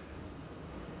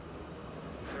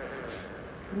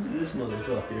 Who's this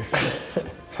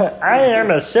motherfucker? I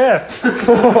am a chef.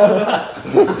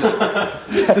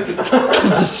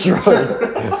 Destroyed.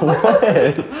 What?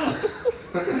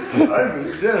 I'm a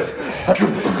chef.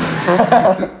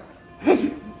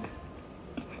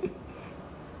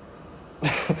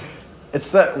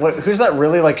 It's that. Who's that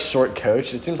really like short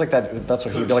coach? It seems like that's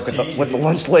what he'd be like with the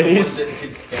lunch ladies.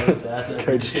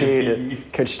 Coach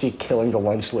T killing the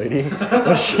lunch lady.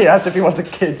 When she asks if he wants a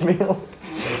kid's meal.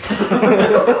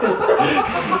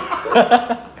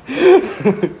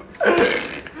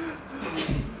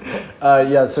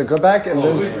 Yeah, so go back and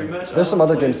there's some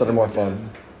other games that are more fun.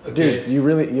 Okay. Dude, you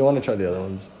want to try the other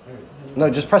ones? No,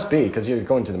 just press B because you're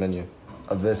going to the menu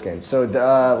of this game. So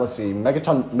let's see,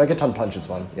 Megaton Punch is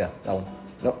fun. Yeah, that one.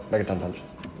 Nope, Megaton Punch.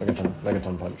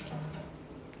 Megaton Punch.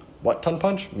 What ton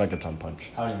punch? Megaton Punch.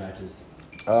 How many matches?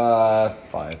 5.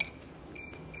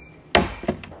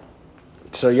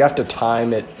 So you have to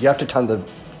time it. You have to time the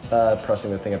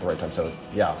pressing the thing at the right time. So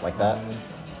yeah, like that.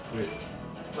 Wait.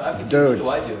 But I'm confused. Dude. How do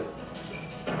I do it?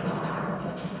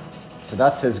 So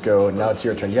that's his go. Now it's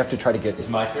your turn. You have to try to get. It's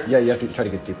my turn? Yeah, you have to try to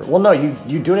get deeper. Well, no,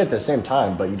 you do it at the same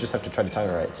time, but you just have to try to time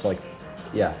it right. So like,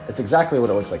 yeah, it's exactly what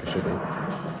it looks like it should be.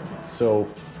 So,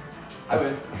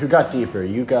 who got deeper?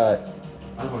 You got.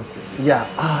 I want to skip. Yeah,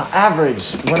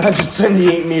 average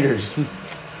 178 meters.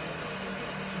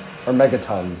 Or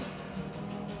megatons.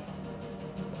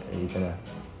 Are you gonna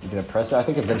press it? I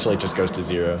think eventually it just goes to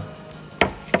 0.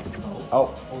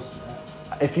 Oh.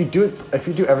 If you do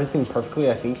everything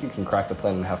perfectly, I think you can crack the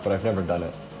plane in half, but I've never done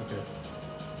it. Okay.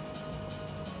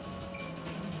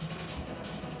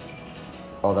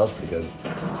 Oh, that was pretty good.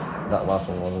 That last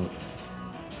one wasn't.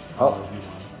 Oh.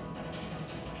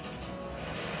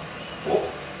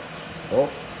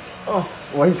 Oh.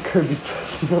 Why is Kirby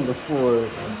pressing on the floor?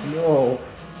 No.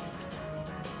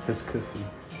 His cussy.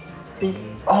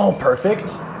 Oh, perfect.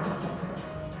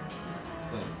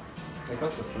 I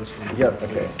got the first one. Yep,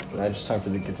 okay. Now just time for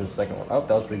to get to the second one. Oh,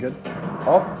 that was pretty good.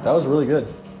 Oh, that was really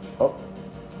good. Oh.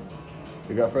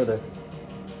 We got further.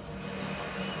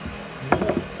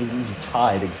 You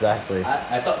tied, exactly.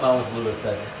 I thought mine was a little bit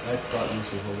better. I thought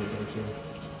this was a little bit better too.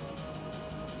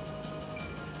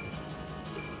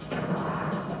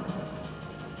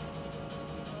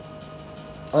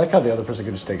 I like how the other person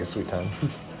could just take a sweet time.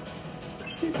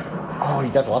 Oh, you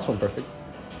got the last one perfect.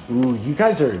 Ooh, you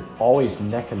guys are always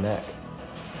neck and neck.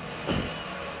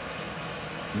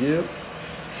 Yep.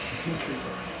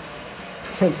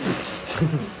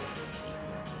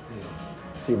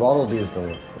 See, Waddle Dee is the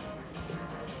one.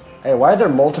 Hey, why are there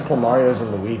multiple Marios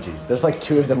and Luigis? There's like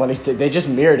 2 of them on each. They just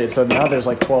mirrored it, so now there's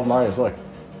like 12 Marios. Look,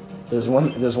 there's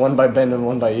one by Ben and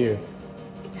one by you.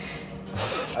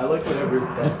 I like whenever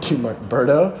that. 2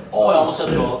 Birdo. Oh, I almost got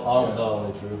it all the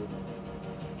way through.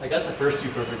 I got the first 2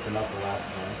 perfect, but not the last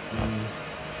one.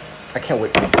 I can't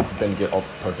wait for Ben to get all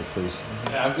perfect, please.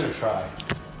 Yeah, I'm gonna try.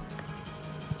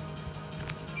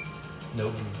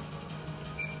 Nope.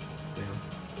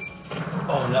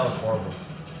 Oh, that was horrible.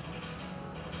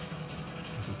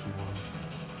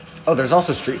 Oh, there's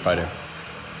also Street Fighter.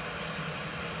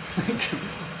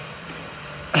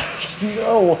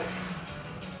 No.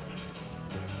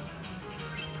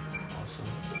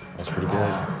 That's pretty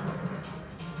good.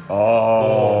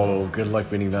 Oh, good luck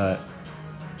beating that.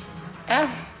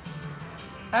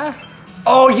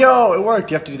 Oh, yo, it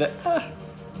worked. You have to do that.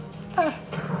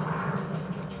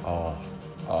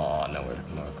 Oh, nowhere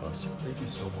close. I think you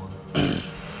still won.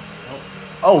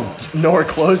 Oh, nowhere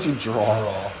close. You draw.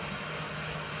 Draw.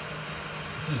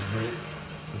 This is rigged.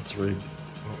 It's rigged.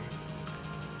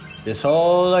 This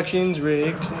whole election's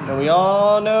rigged, and we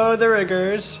all know the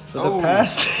riggers. For the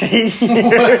past 8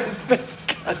 years, this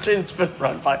country's been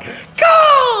run by.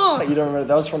 Gah! You don't remember?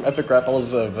 That was from Epic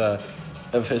Rapples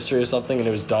of History or something, and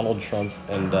it was Donald Trump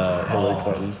and Hillary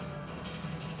Clinton.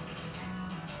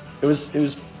 It was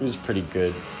pretty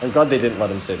good. I'm glad they didn't let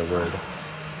him say the word.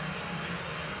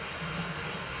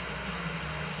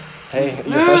 Hey,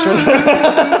 you're a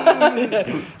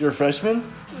freshman? You're a freshman?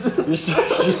 You're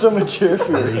so mature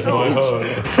for your age.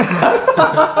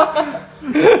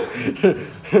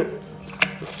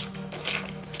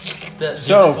 There's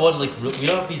this one, like, we don't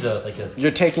know if he's a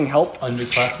You're taking help?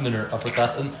 underclassman or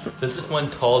upperclassman. There's this one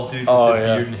tall dude with Oh, a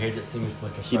yeah. beard and hair that seems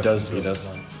like a He does. Hold on, I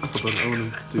want to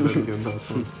do that again.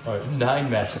 Last one. Alright, 9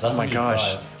 matches. That's Oh my only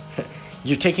gosh. 5.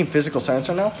 You're taking physical science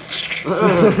right now?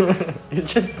 He's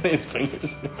just putting his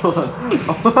fingers in. Hold on.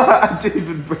 I didn't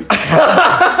even break.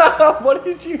 What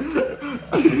did you do?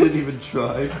 I didn't even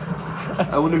try.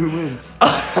 I wonder who wins.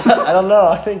 I don't know.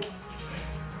 I think.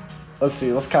 Let's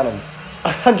see. Let's count them.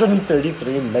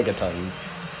 133 megatons.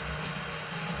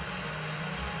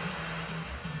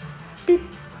 Beep.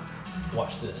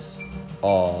 Watch this.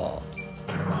 Oh.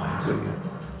 Never mind. Dang it.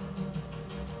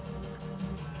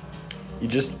 You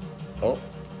just. Oh.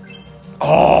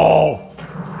 Oh!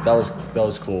 That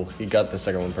was cool. He got the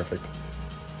second one perfect.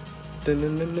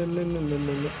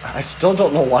 I still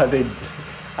don't know why they.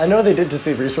 I know they did to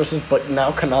save resources, but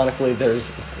now canonically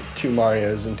there's 2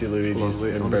 Marios and 2 Luigis Hold on,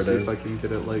 wait, I and want to see if I Birdos. can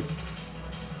get it like.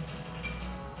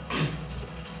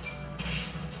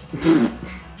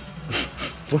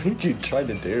 What did you try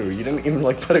to do? You didn't even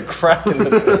like put a crack in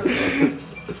the.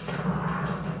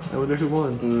 I wonder who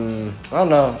won. I don't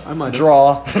know. I might have.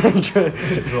 Draw.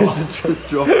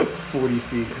 Draw 40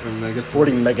 feet or megatons.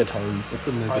 40 megatons. That's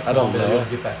a Alright, megaton. I don't come on, know. man,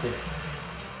 get back in.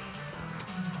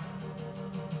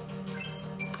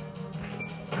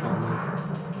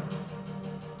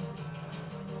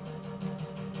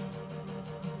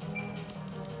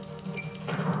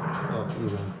 Oh, you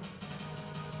won.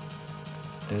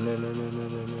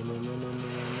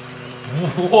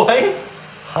 What?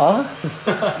 Huh?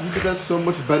 You did that so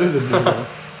much better than me now.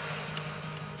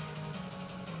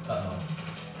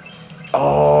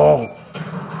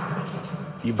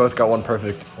 You both got one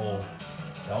perfect. Oh,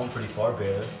 that one pretty far,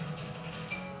 Baylor.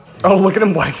 Oh, look at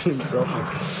him wiping himself.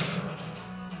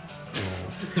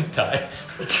 Tie.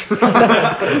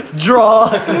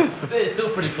 Draw. It's still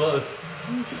pretty close.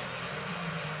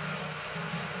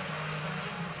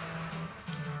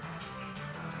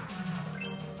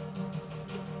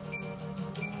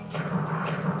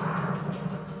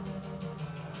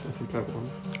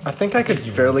 I think I could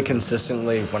fairly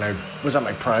consistently, when I was at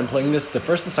my prime playing this, the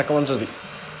first and second ones were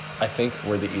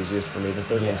the easiest for me. The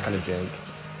third one's kind of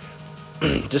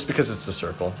jank. Just because it's a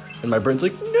circle. And my brain's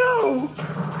like, no!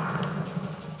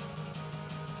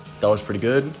 That was pretty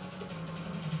good.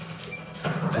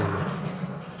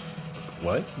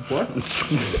 What? What?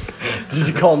 Did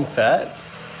you call him fat?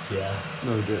 Yeah.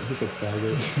 No, he didn't. He said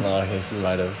faggot. Oh, okay, you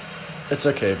might have. It's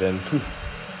okay, Ben.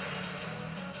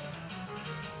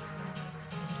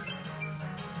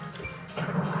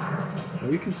 Why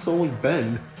are you consoling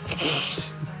Ben?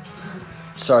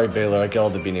 Sorry, Baylor, I get all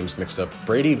the B names mixed up.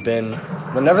 Brady, Ben.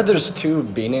 Whenever there's two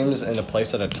B names in a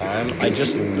place at a time, I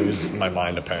just lose my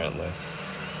mind, apparently.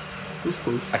 Who's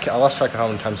close? I lost track of how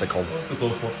many times I called. It's a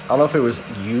close one. I don't know if it was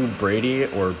you, Brady,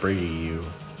 or Brady, you.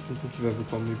 I don't think you've ever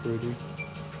called me Brady.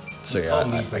 So You've yeah.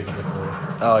 called me Brady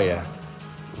before. Oh yeah.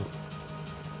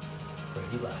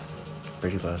 Brady left.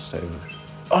 Brady last time.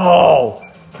 Oh!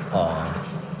 Aw.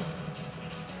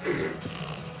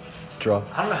 Draw.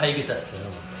 I don't know how you get that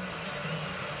sound.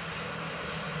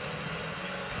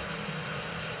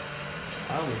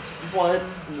 I was what?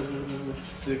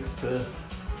 6 to.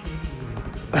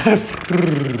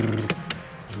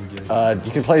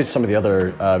 You can play some of the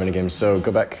other minigames, so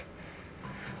go back.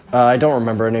 I don't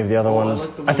remember any of the other Oh, I ones.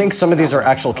 like the I think one- some of these that are one.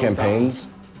 actual Oh, that one. campaigns.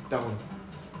 That one.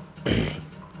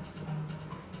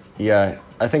 Yeah,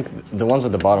 I think the ones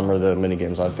at the bottom are the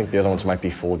minigames. I think the other ones might be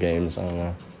full games. I don't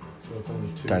know. So it's only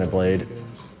 2. Dynablade. games.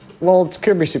 Well, it's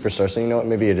Kirby Superstar, so you know what?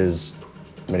 Maybe it is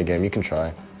minigame. You can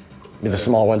try. Maybe the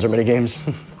small ones are minigames.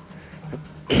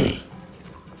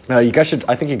 You guys should.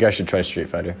 I think you guys should try Street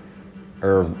Fighter,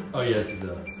 or Oh yeah, this is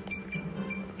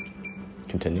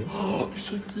continue.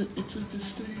 It's like the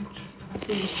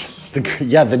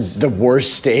stage. The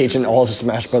worst stage in all of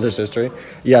Smash Brothers history.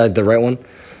 Yeah, the right one.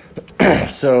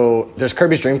 So there's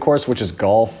Kirby's Dream Course, which is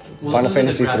golf. Well, Final look at the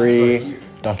Fantasy graphics 3, right here.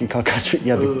 Donkey Kong Country.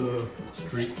 Yeah, the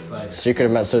Street Fighter.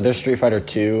 Secret of So there's Street Fighter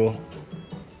 2.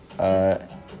 I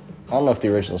don't know if the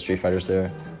original Street Fighter's there.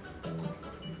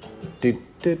 Dude.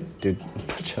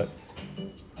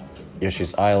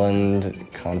 Yoshi's Island,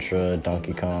 Contra,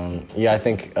 Donkey Kong. Yeah, I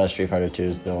think Street Fighter 2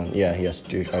 is the one. Yeah, yes,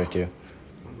 Street Fighter 2.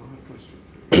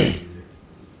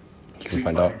 You can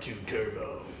find out.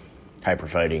 Hyper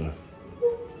fighting.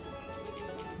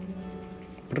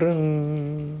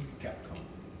 Capcom.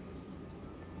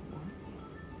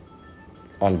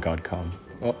 On Godcom.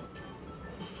 Oh.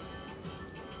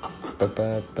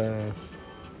 Ba-ba-ba.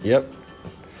 Yep.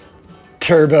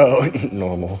 Turbo.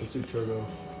 Normal. Let's do Turbo.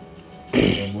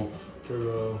 Normal.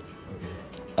 Turbo.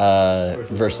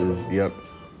 Versus. Yep.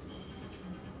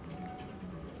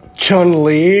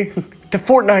 Chun-Li. The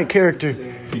Fortnite character.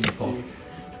 Ping pong.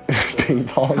 Ping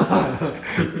pong.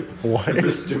 What?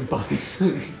 Mr.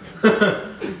 Bison.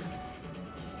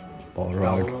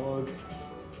 Balrog. Balrog.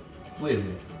 Wait a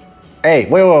minute. Hey,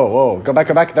 whoa. Go back.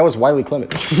 That was Wiley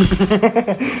Clements. Which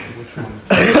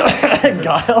one?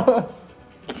 Guile.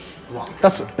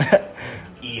 That's.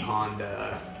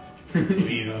 E-Honda.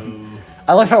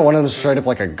 I like how one of them is straight up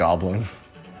like a goblin.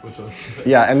 Which one?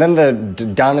 Yeah, and then the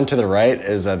down and to the right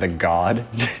is the god.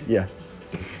 Yeah.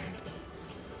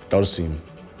 Dalsim.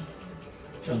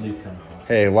 Chun-Li's kind of hot.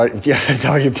 Hey, why? Yeah, that's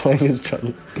how you're playing as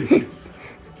Chun.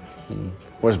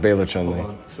 Where's Baylor Chun-Li? Hold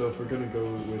on. So if we're gonna go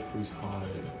with who's hot,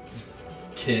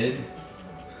 Kid.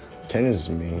 Ken is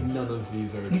me. none of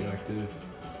these are attractive.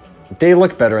 They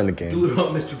look better in the game. Do it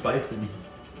on Mr. Bison.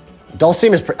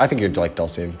 Dalsim is. I think you'd like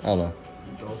Dalsim. I don't know.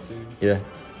 Dulcie. Yeah.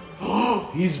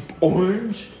 He's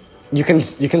orange. You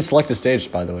can select a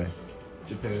stage, by the way.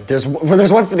 Japan. There's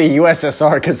one for the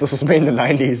USSR because this was made in the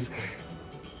 90s.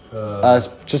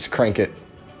 Just crank it.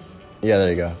 Yeah, there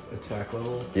you go. Attack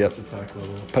level. Yep. What's attack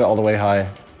level? Put it all the way high.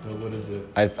 What is it?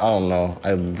 I don't know.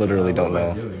 I literally don't What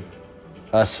am I know. doing?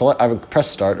 I would press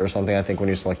start or something. I think when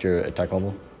you select your attack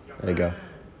level. There you go.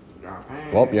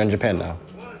 Well, you're in Japan now.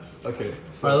 Okay.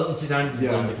 So, Alright, let's see time to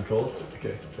Yeah. down the controls.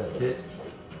 okay. That's it.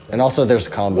 And also, there's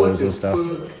combos and stuff.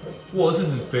 Well, this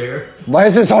isn't fair. Why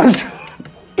is his arm?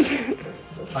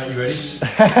 Alright, you ready?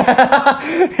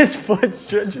 His foot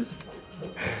stretches.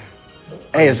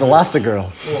 Hey, it's Elastigirl.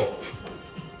 Whoa.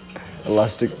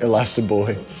 Elastic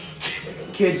boy.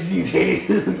 Catch these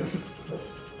hands.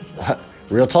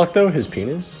 Real talk though, his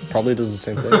penis probably does the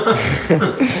same thing.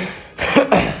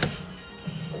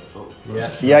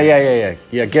 Yeah.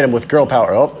 Yeah, get him with girl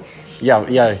power. Oh,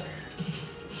 yeah.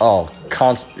 Oh,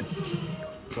 constant.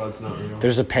 God's not real.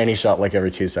 There's a panty shot like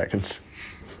every 2 seconds.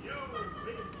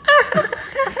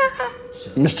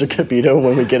 Mr. Capito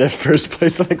when we get at first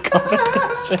place in the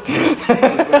competition.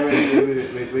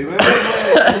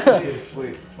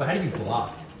 Wait. Well, how do you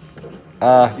block?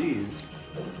 These.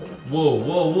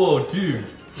 Whoa, dude.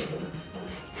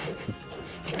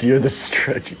 You're the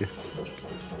stretchiest.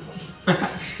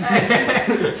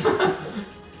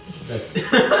 That's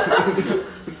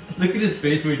Look at his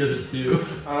face when he does it too.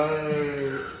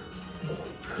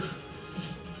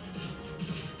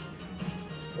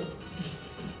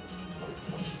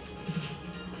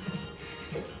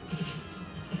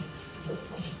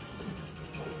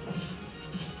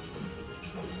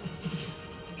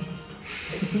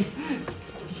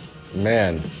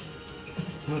 Man.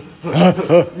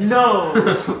 No.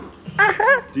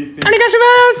 Do you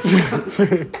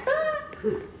think?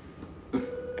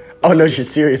 Oh no, she's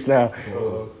serious now.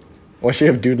 Why she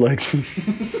have dude legs?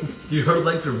 Dude, her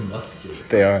legs are muscular.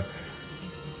 They are.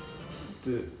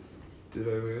 Did I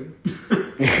win?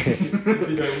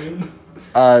 Did I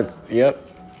win? Yep.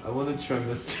 I want to try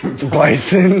Mr.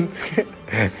 Bison.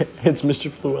 It's Mr.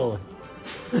 Fluella.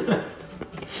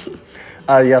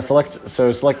 Yeah, select.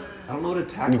 I don't know what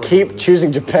attack. You keep is.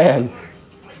 choosing Japan.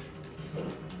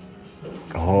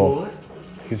 Oh, What?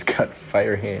 he's got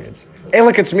fire hands. Hey,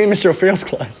 look, it's me, Mr. O'Farrell's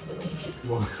class.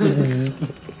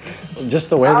 Just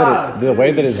the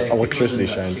way that his electricity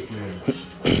shines.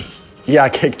 Yeah, I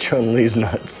kicked Chun-Li's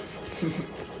nuts.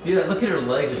 Yeah, look at her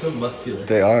legs, they're so muscular.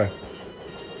 They are.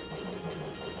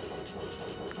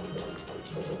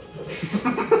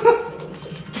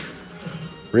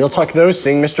 Real talk though,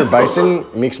 seeing Mr. Bison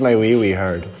makes my wee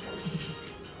hard.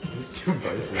 Mr.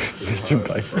 Bison. Mr.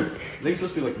 Bison. I think it's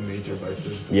supposed to be like Major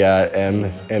Bison. Yeah,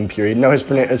 M period. No, it's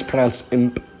pronounced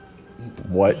imp.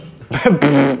 What?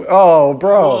 Oh,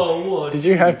 bro. Whoa, what? Did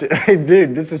you have to? Hey,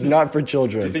 dude, this is not for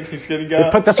children. Do you think he's getting They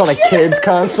out? put this on a kid's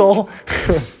console.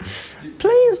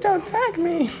 Please don't fuck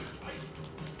me.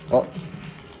 Well,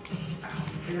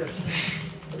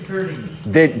 It's hurting me.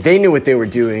 they knew what they were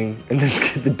doing, and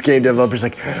the game developer's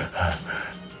like,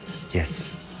 yes.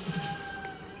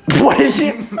 What is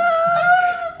it?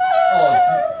 Oh,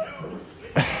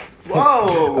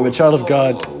 Whoa! I'm a child of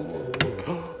God.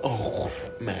 Oh,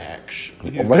 Max.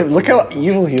 Look how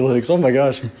evil he looks. Oh my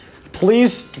gosh.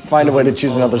 Please find a way to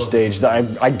choose another stage.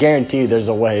 I guarantee there's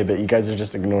a way, but you guys are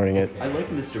just ignoring it. I like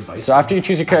Mr. Bison. So after you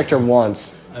choose your character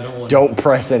once, I don't want don't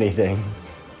press anything.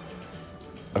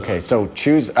 Okay, so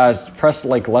choose, press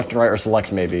like left and right or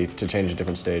select maybe to change a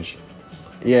different stage.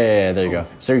 Yeah, there you go.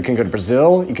 So you can go to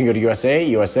Brazil, you can go to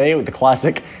USA with the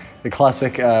classic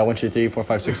 1, 2, 3, 4,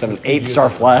 5, 6, 7, 8-star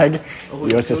flag, Oh,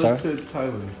 wait, USSR. go to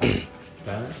Thailand.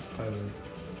 Thailand?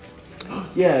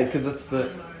 Yeah, because that's the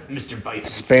Mr.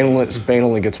 Bison. Spain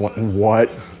only gets one.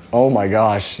 What? Oh my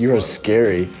gosh, you are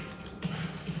scary.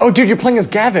 Oh, dude, you're playing as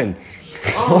Gavin.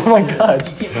 Oh my god.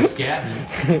 You can't push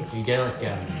Gavin. You get like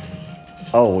Gavin.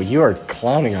 Oh, you are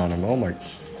clowning on him. Oh my.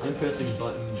 I'm pressing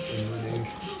buttons and winning.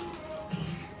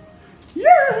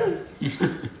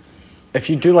 If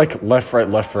you do like left,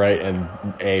 right, and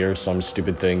A or some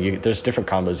stupid thing, there's different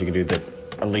combos you can do that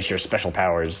unleash your special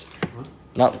powers.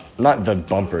 Not the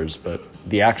bumpers, but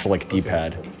the actual like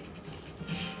D-pad.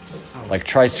 Like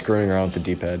try screwing around with the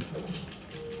D-pad.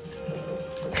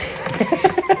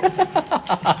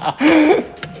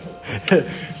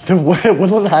 The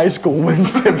Woodland High School Wind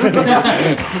Symphony.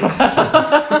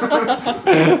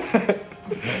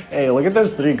 Hey, look at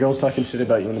those 3 girls talking shit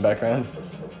about you in the background.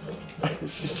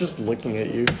 She's just looking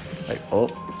at you. Like, oh.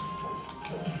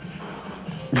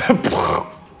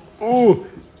 Ooh.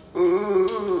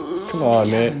 Come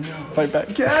on, man. Fight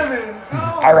back. Gavin!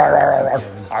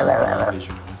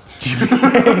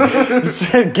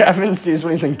 Gavin sees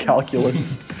when he's in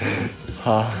calculus.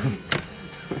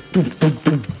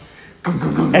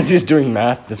 As he's doing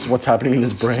math, that's what's happening in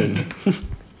his brain.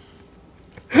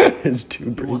 His 2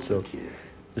 brain cells.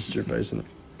 Mr. Bison.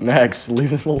 Max,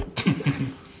 leave him alone.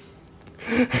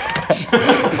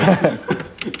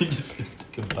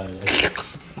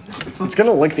 It's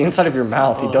gonna lick the inside of your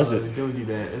mouth. He does it. Don't do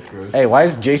that. It's gross. Hey, why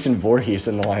is Jason Voorhees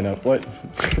in the lineup? What?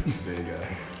 Vega.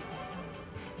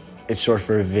 It's short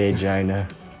for vagina.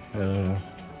 I don't know.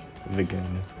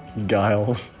 Vagina.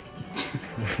 Guile.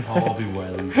 I'll be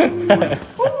Wiley.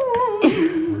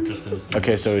 We're just in a scene.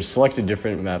 Okay, so select a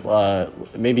different map.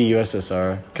 Maybe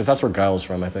USSR, because that's where Guile's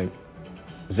from, I think.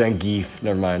 Zangief,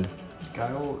 never mind.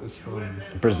 Guile is from,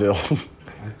 Brazil.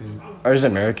 I think. Or is it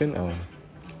American? Oh.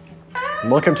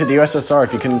 Welcome to the USSR,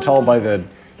 if you can tell by the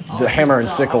hammer and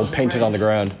sickle painted on the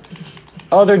ground.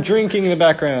 Oh, they're drinking in the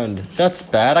background. That's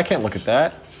bad. I can't look at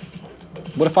that.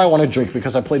 What if I want to drink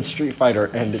because I played Street Fighter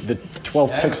and the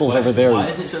 12 pixels over there? Why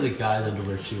doesn't it show the guys'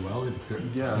 underwear too? Why would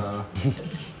it? Yeah.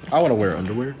 I want to wear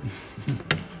underwear.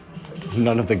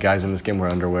 None of the guys in this game wear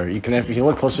underwear. You can, if you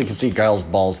look closely, you can see Guile's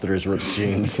balls through his ripped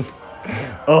jeans.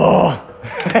 Oh,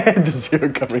 the zero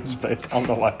covered his face. I don't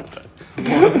know why.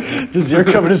 The zero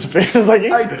covered his face. I was like,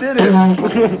 I did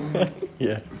it.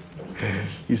 yeah.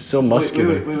 He's so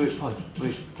muscular. Wait, pause.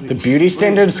 Wait. The beauty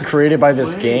standards created by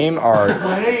this game are.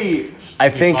 Wait. I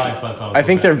think. Fine. I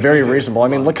think they're very reasonable. I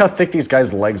mean, look how thick these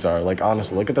guys' legs are. Like,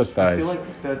 honestly, look at those I thighs. feel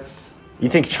like that's. You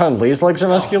think Chun-Li's legs are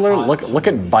muscular? Look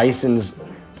at Bison's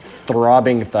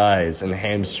throbbing thighs and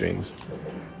hamstrings.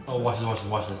 Oh, watch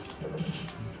this.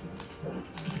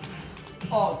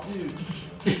 Oh, dude.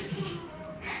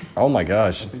 Oh my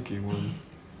gosh. I think he won.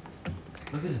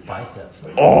 Look at his biceps.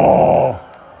 Oh,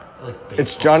 They're like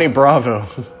it's baseball. Johnny Bravo.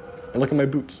 And look at my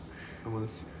boots. I want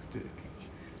to stick.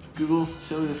 Google,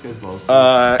 show me this guy's balls.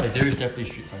 Like, there's definitely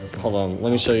Street Fighter. Hold on.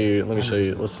 Let me show you. Let's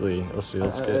see.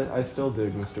 Let's get. I still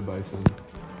dig Mr. Bison.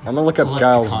 I'm gonna look up Electric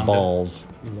Giles' Honda. balls.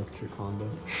 Electric Honda.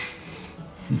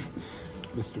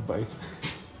 Mr. Bison.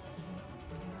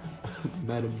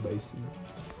 Madam Bison.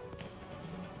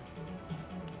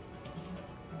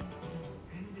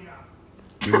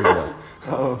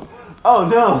 Oh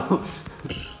no!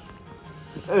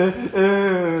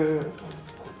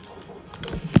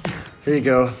 Here you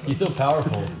go, He's so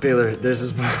powerful. Baylor. There's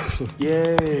his balls.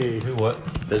 Yay! Wait, what?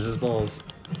 There's his balls,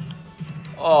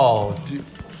 Oh, dude.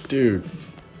 dude.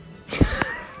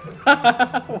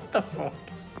 What the fuck?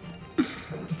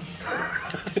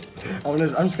 I'm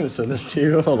just gonna send this to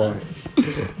you. Hold on.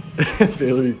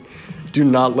 Baylor, do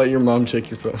not let your mom check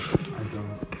your phone. I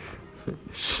don't.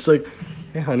 She's like,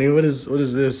 hey honey, what is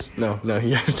this? No,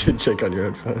 you have to check on your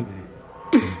own phone.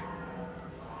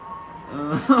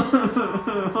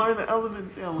 Why are the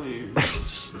elements yelling?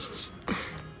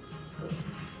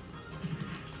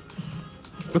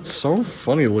 It's so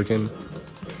funny looking.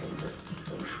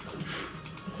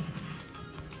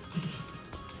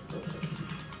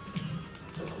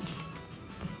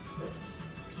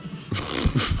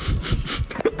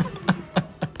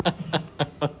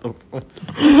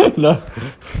 No.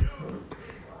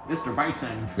 Mr.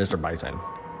 Bison. Mr. Bison.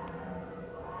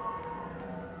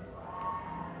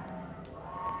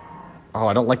 Oh,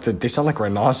 I don't like they sound like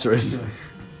rhinoceros.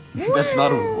 That's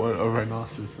not what a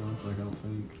rhinoceros sounds like, I don't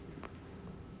think.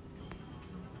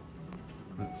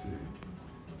 Let's see.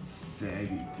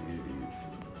 Saggy titties.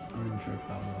 I'm gonna try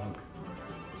Pop Rock.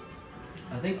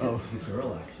 I think that's a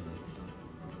girl, actually.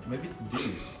 Maybe it's a dude.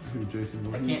 Who, Jason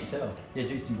I Bourne? can't tell. Yeah,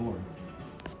 Jason Bourne.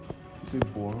 You say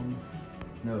Bourne?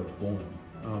 No, Bourne.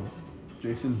 Oh.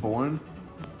 Jason Bourne?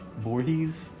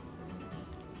 Voorhees?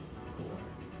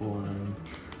 Bourne.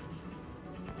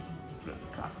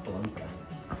 Blanca.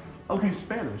 Okay,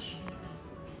 Spanish.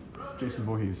 Jason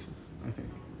Voorhees, I think.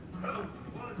 Oh,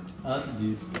 that's a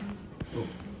dude. Oh.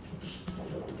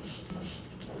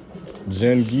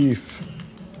 Zangief.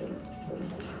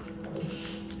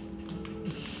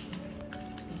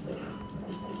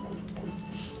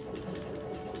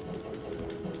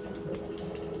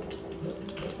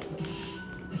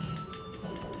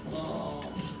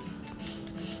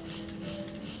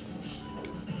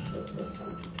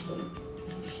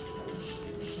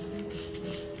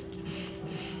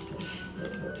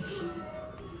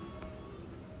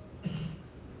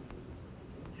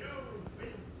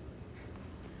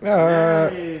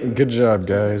 Good job,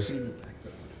 guys.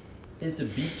 It's a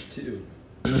beach, too.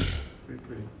 Pretty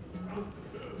pretty.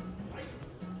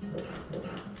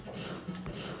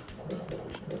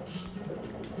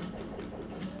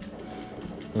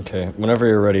 Okay, whenever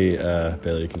you're ready,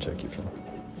 Bailey, you can check your phone.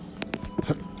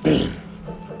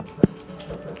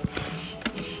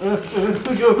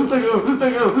 Let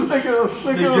go.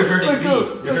 Dude, you're hurting me.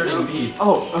 You're hurting me.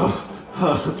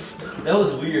 Oh. That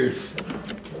was weird.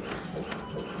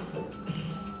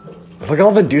 Look at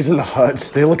all the dudes in the huts.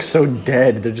 They look so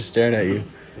dead. They're just staring at you.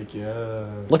 Heck yeah.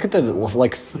 Look at the,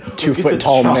 like, 2 Look at foot the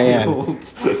tall man. child.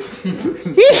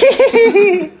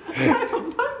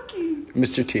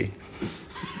 Mr. T.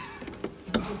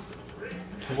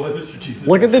 What was Mr. T?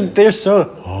 Look at they're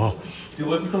so. Oh. Dude,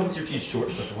 what if you call Mr. T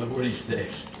short stuff? What would he say?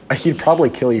 He'd probably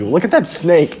kill you. Look at that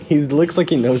snake. He looks like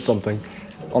he knows something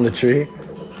on the tree.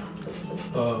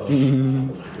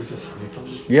 There's a snake on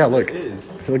the Yeah, look. It is.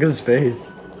 Look at his face.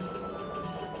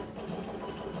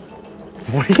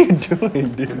 What are you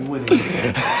doing, dude? I'm winning.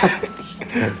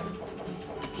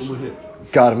 One more hit.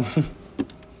 Got him.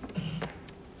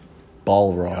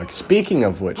 Balrog. Speaking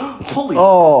of which. Holy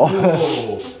Oh.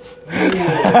 Whoa.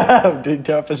 Did he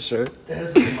tap his shirt? That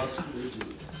is the muscular dude.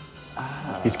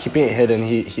 He's keeping it hidden.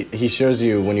 He shows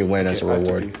you when you win as a Okay, I have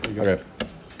to reward. pee. There you Okay.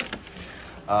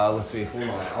 Let's see. Who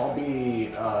am I? I'll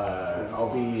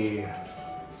be.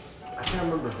 I can't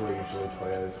remember who I usually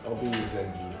play as. I'll be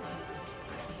Zengi.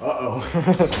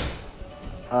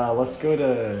 Let's go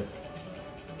to.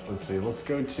 Let's see. Let's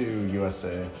go to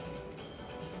USA.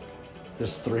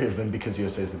 There's 3 of them because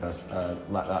USA is the best.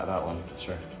 That one.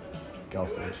 Sure. Gal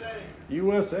stage.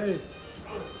 USA.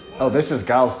 Oh, this is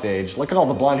Gal stage. Look at all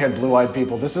the blonde-haired, blue-eyed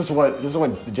people. This is what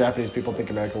the Japanese people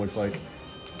think America looks like.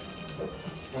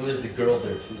 And there's the girl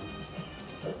there too.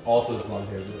 Also with blonde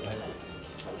hair. Blue eyes.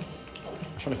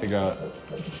 I'm trying to figure out.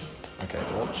 Okay.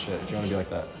 Well, shit. If you want to be like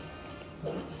that,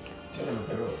 Shut up,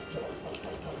 girl.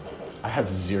 I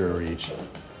have 0 reach.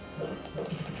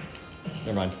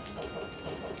 Never mind.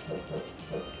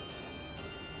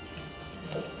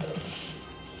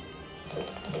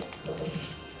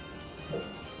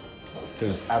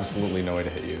 There's absolutely no way to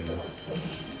hit you in this.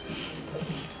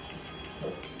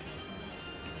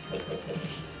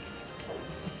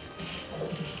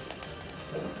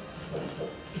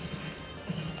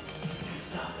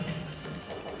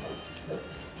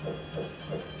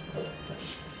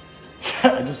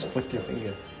 I just flicked your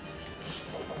finger.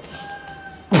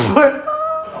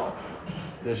 What?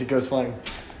 There she goes flying.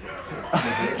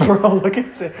 Bro, look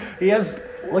at it. He has.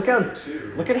 Look at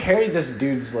Harry. This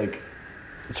dude's like.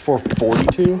 It's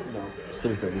 442. No, it's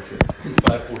 332. It's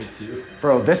 542.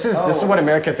 Bro, this is what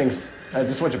America thinks.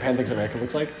 This is what Japan thinks America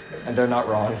looks like, and they're not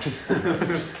wrong.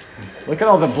 Look at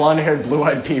all the blonde-haired,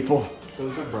 blue-eyed people.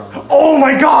 Those are brown. Oh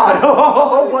my God!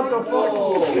 Oh, what the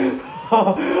fuck?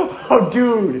 Oh,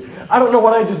 dude! I don't know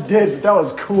what I just did, but that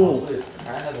was cool.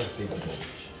 I have a big bulge.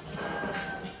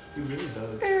 He really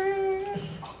does.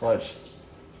 Watch.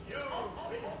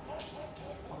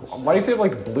 Why do you say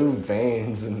like blue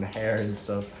veins and hair and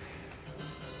stuff?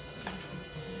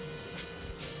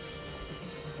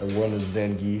 I won a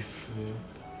Zangief.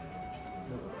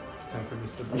 Time for me to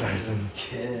step Nice.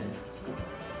 Ken.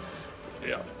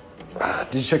 Yeah.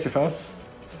 Did you check your phone?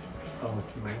 Oh,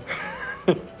 man.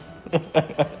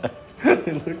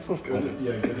 It looks so funny.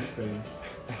 Yeah, go to Spain.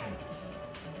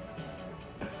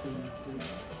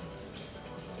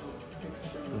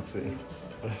 Let's see.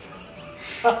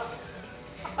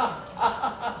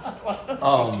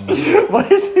 Why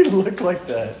does he look like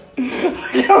that?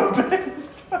 Yo, Ben's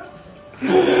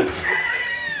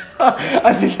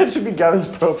I think that should be Gavin's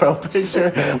profile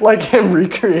picture, like him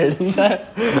recreating that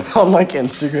on like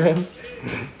Instagram.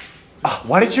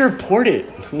 Why did you report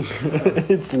it?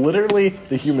 It's literally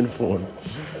the human form.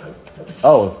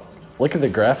 Oh, look at the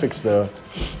graphics though.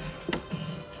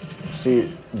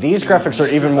 See, these graphics are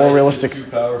even more realistic. Too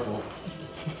powerful.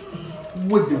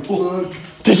 What the fuck?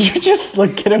 Did you just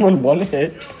like get him in one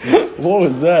hit? What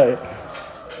was that?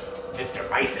 Mr.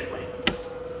 Bison.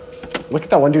 Look at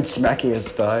that one dude smacking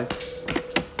his thigh.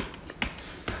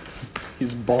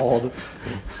 He's bald.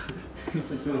 He's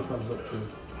like doing a thumbs up too.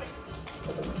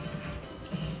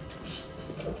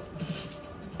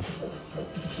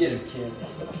 Get him, Ken.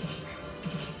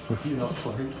 You're not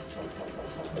playing.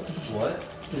 What?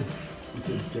 You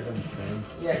said get him, Ken.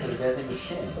 Yeah, because the guy's name was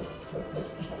Ken.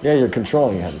 Yeah, you're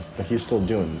controlling him, but he's still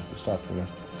doing the stuff, you know?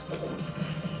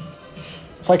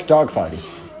 It's like dog fighting.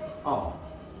 Oh.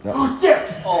 No,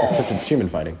 Yes! Oh. except it's human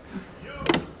fighting.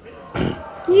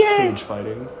 Cage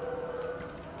fighting.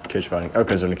 Cage fighting. Oh,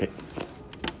 because they're in a cage.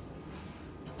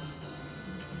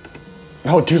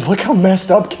 Oh, dude, look how messed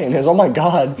up Kane is. Oh my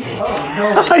god.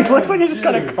 Oh, no. He looks like he just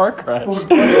got a car crash.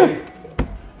 Mr.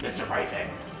 Bison.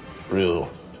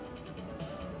 Real.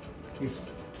 He's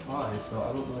high, so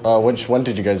I don't know. Which one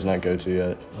did you guys not go to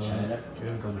yet? China. We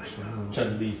haven't gone to China.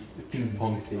 Chun-Li's ping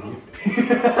pong stadium.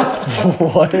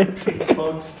 What?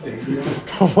 Pong Stadium.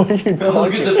 What are you Look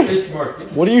talking? at the fish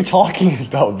market. What are you talking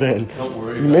about, Ben? Don't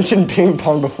worry. You mentioned ping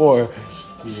pong before.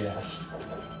 Yeah.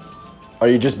 Are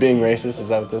you just being racist? Is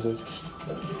that what this is?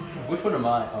 Which one am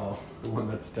I? Oh. The one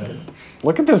that's dead.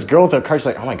 Look at this girl with her card. She's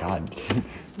like, oh my god.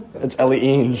 It's Ellie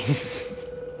Eanes.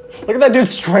 Look at that dude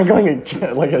strangling a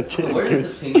like a Where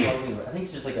goose. is this ping pong? I think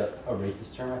it's just like a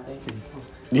racist term, I think. I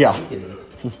Yeah. think it is.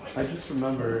 I just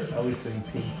remember Ellie saying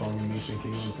ping pong and me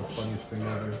thinking it was the funniest thing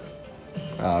ever.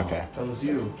 Oh, okay. That was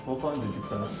you. What button did you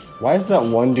press? Why is that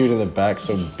one dude in the back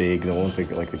so big? The one with the,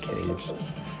 like the cage.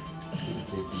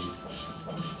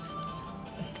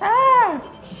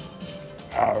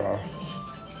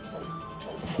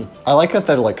 I like that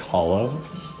they're like hollow.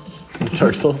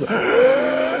 Dark Souls. Even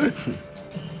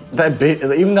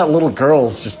that little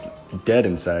girl's just dead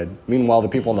inside. Meanwhile, the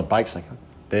people on the bikes, like,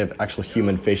 they have actual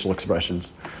human facial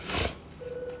expressions.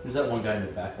 There's that one guy in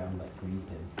the background that breathed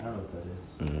in. I don't know what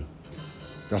that is.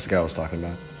 That's the guy I was talking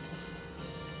about.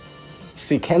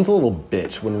 See, Ken's a little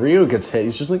bitch. When Rio gets hit,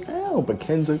 he's just like, ow, but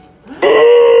Ken's like...